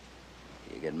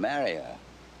can marry her.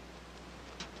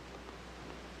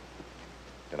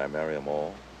 Can I marry them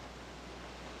all?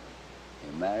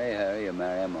 You marry her, you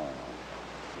marry them all.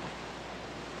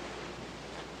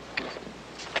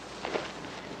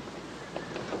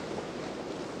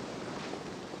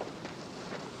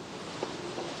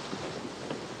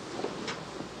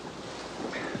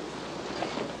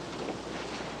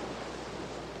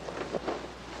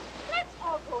 Let's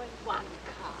all go in one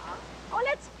car. Oh,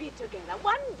 let's be together.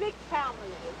 One big family.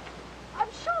 I'm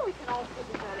sure we can all fit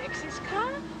into Alexis'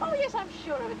 car. Oh, yes, I'm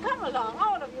sure of it. Come along,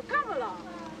 all of you, come along.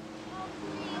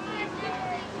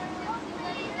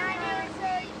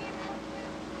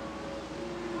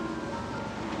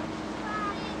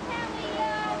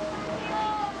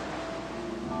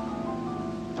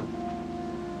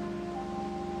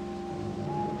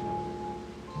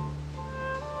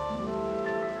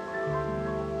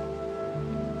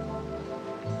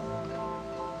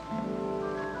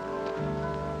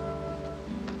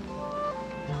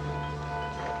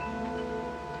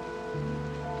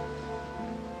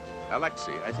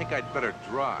 Alexei, I think I'd better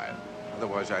drive.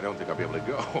 Otherwise, I don't think I'll be able to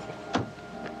go.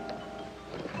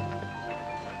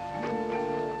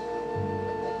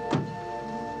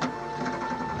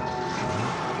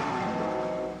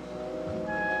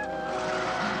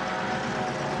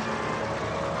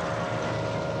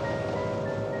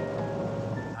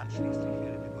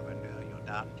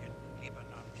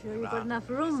 Sure you've got enough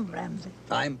room, Ramsey?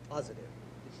 I'm positive.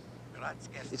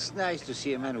 It's nice to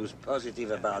see a man who's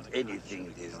positive about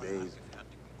anything these days.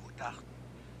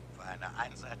 Vor einer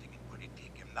einseitigen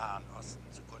Politik im Nahen Osten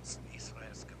zugunsten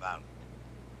Israels gewarnt.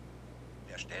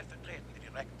 Der stellvertretende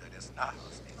Direktor des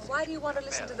Nahostdienstes. Why do you want to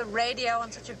listen to the radio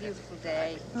on such a beautiful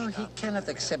day? No, he cannot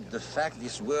accept the fact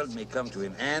this world may come to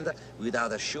an end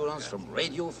without assurance from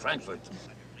Radio Frankfurt.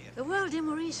 The world, dear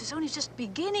Maurice, is only just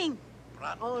beginning.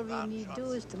 All we need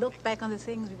do is to look back on the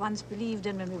things we once believed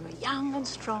in when we were young and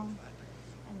strong,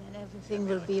 and then everything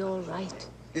will be all right.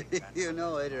 You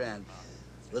know, Adrian,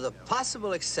 with a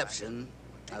possible exception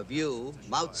of you,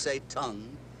 Mao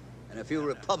Zedong, and a few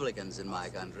Republicans in my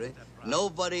country,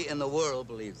 nobody in the world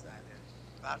believes that.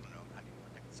 Warnung an die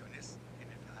Protektionisten in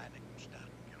den Vereinigten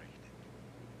Staaten gerichtet.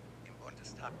 Im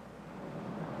Bundestag.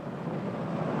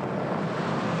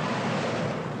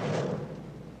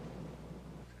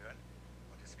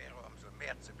 Und es wäre umso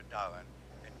mehr zu bedauern,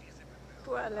 wenn diese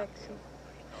Poor Alexei,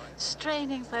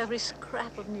 straining for every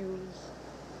scrap of news.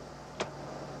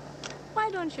 Why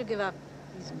don't you give up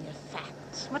these mere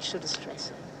facts? Much to distress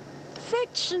him.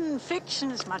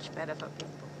 Fiction is much better for people.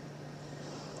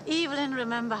 Evelyn,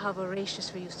 remember how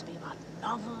voracious we used to be about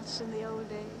novels in the old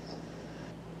days?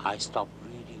 I stopped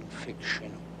reading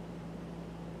fiction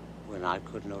when I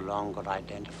could no longer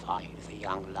identify with a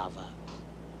young lover.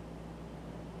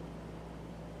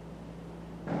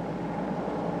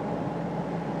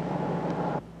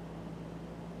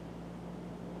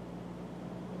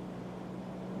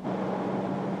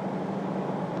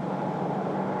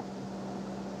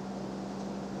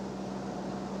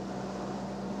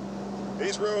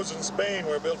 These roads in Spain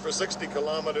were built for 60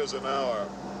 kilometers an hour.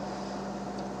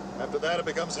 After that, it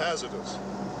becomes hazardous.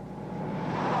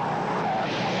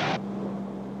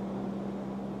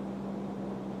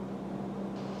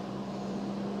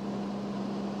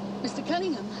 Mr.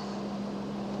 Cunningham,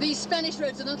 these Spanish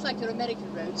roads are not like your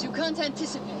American roads. You can't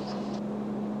anticipate.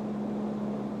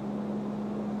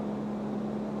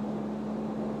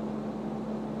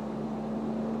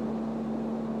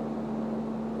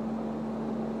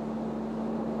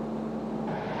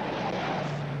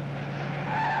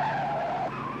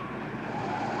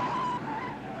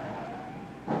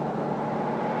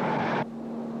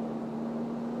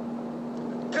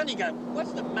 Cunningham,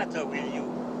 what's the matter with you?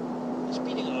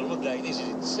 Speeding on a road like this is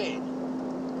insane.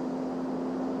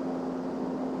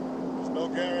 There's no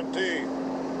guarantee.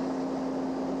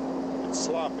 It's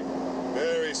sloppy.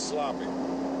 Very sloppy.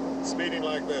 Speeding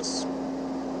like this.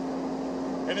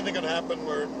 Anything can happen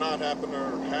or not happen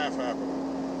or half happen.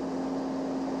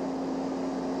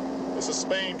 This is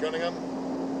Spain, Cunningham.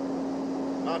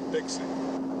 Not Dixie.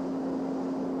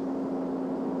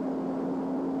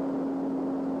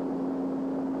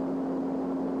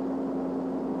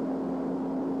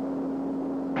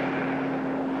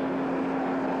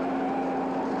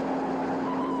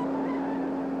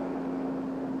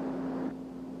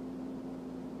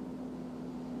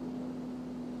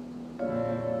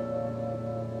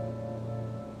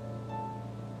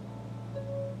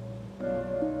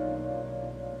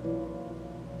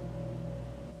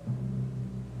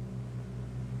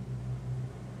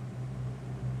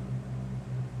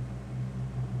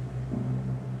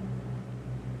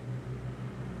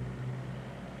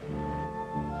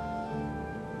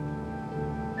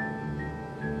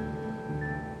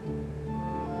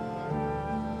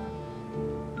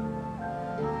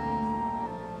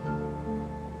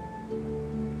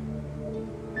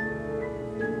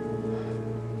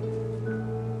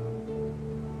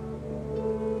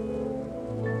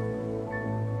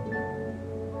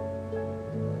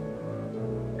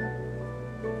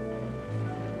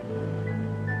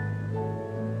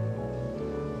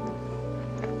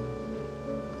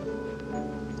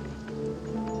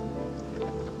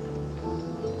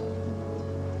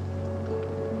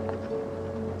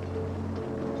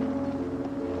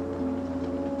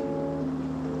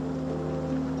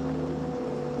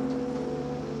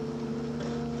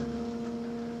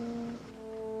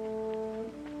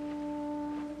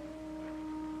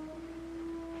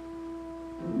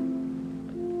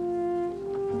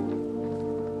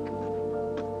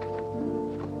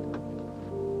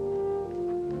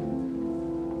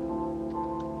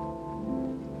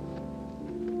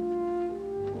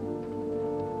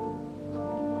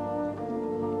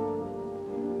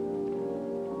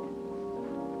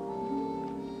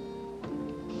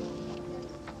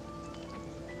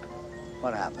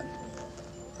 What happened?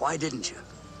 Why didn't you?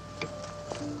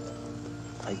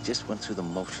 I just went through the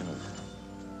motion of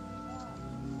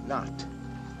not.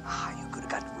 Ah, you could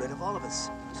have gotten rid of all of us.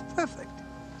 It was perfect.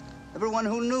 Everyone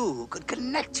who knew, who could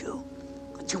connect you.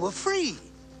 But you were free.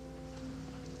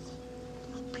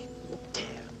 Damn.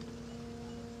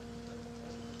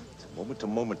 It's a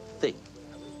moment-to-moment thing.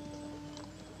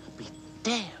 I'll be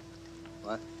damned.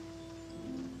 What?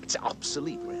 It's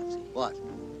obsolete, Ramsey. What?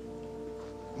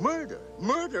 Murder.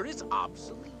 Murder is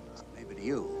obsolete. Maybe to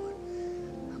you,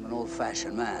 but I'm an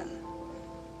old-fashioned man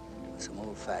with some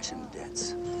old-fashioned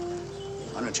debts.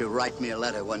 Why don't you write me a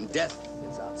letter when death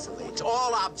is obsolete? It's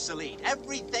all obsolete.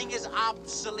 Everything is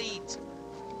obsolete.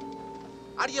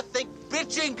 How do you think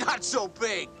bitching got so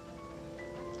big?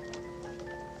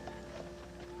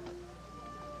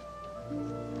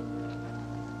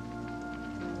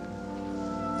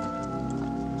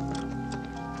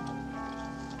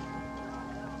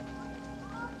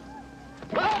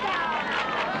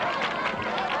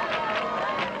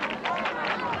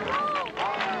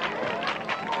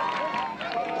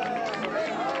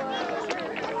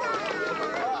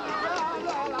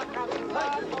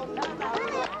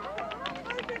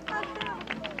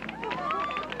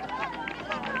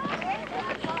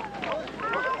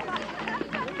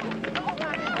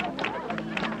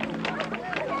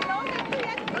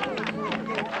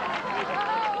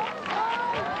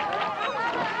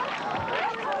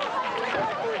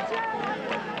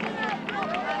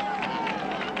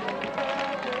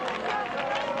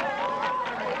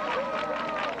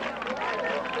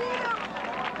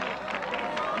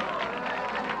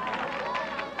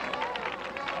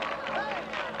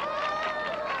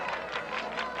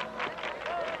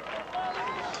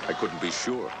 I couldn't be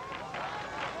sure.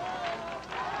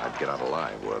 I'd get out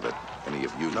alive, or that any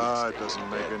of you... No, it doesn't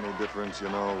make any difference, you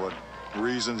know, what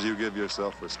reasons you give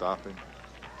yourself for stopping.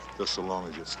 Just so long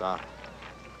as you stop.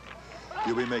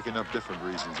 You'll be making up different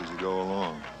reasons as you go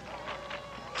along.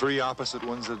 3 opposite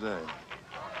ones a day.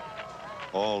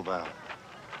 All valid.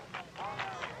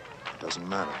 It doesn't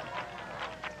matter.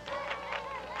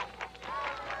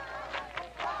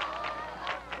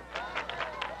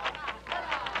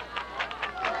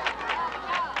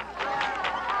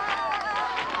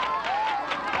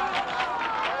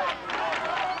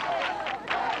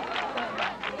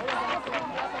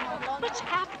 What's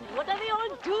happening? What are they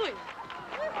all doing?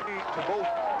 To both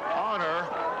honor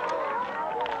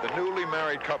the newly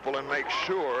married couple and make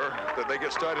sure that they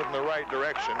get started in the right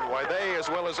direction, why they, as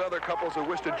well as other couples who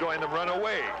wish to join them, run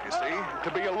away, you see?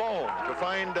 To be alone, to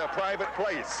find a private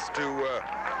place, to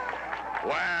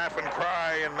laugh and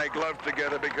cry and make love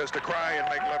together, because to cry and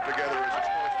make love together is as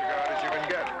close to God as you can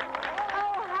get.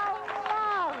 Oh, how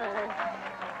marvelous.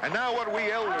 And now what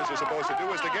we elders are supposed to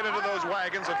do is to get into those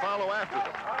wagons and follow after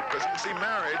them. Because you see,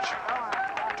 marriage,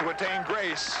 to attain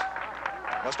grace,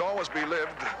 must always be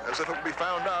lived as if it would be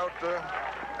found out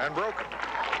and broken.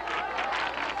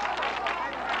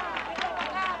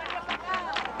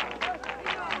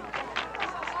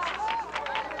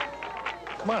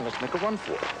 Come on, let's make a run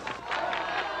for it.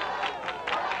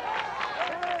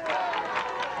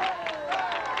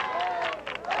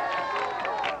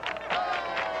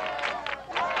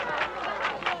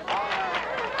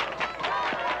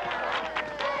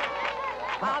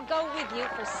 I'll go with you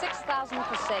for 6,000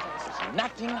 pesetas.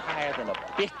 Nothing higher than a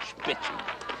bitch bitching.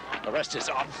 The rest is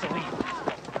obsolete.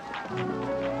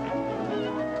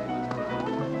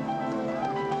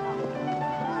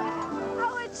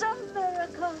 Oh, it's a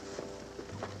miracle.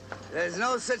 There's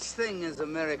no such thing as a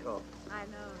miracle. I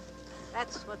know.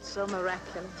 That's what's so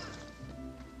miraculous.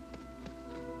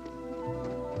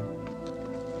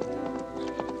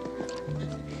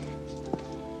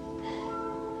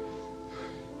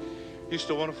 You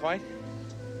still want to fight?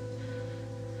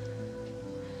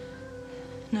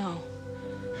 No.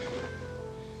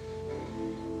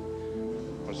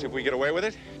 Want to see if we get away with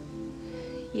it?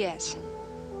 Yes.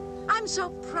 I'm so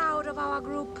proud of our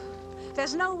group.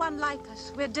 There's no one like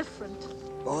us. We're different.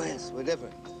 Oh, yes, we're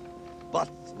different. But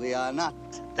we are not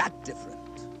that different.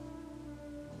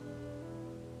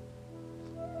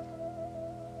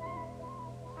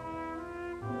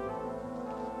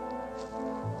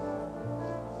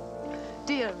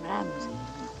 Dear Ramsey,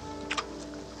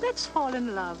 let's fall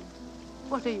in love.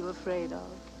 What are you afraid of?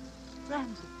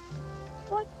 Ramsey,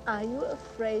 what are you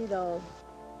afraid of?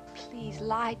 Please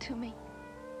lie to me.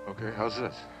 Okay, how's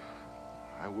this?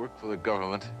 I work for the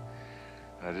government,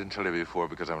 and I didn't tell you before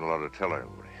because I'm not allowed to tell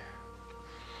everybody.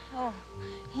 Oh,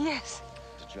 yes.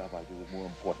 The job I do is more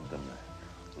important than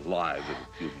the lives of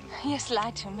a few people. Yes,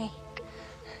 lie to me.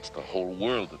 It's the whole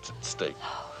world that's at stake.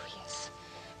 Oh, yes.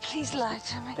 Please lie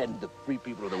to me. Defend the free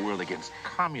people of the world against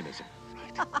communism.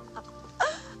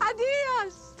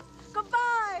 Adios.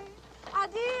 Goodbye.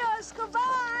 Adios.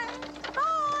 Goodbye.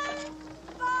 Bye.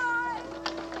 Bye.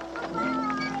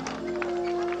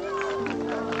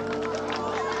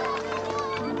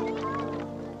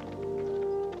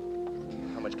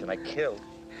 How much can I kill?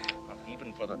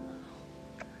 Even for the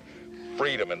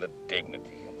freedom and the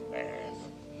dignity of man.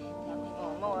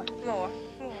 More.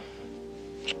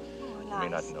 You may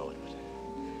not know it, but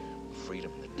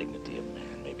freedom and the dignity of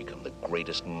man may become the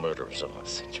greatest murderers of our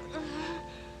century.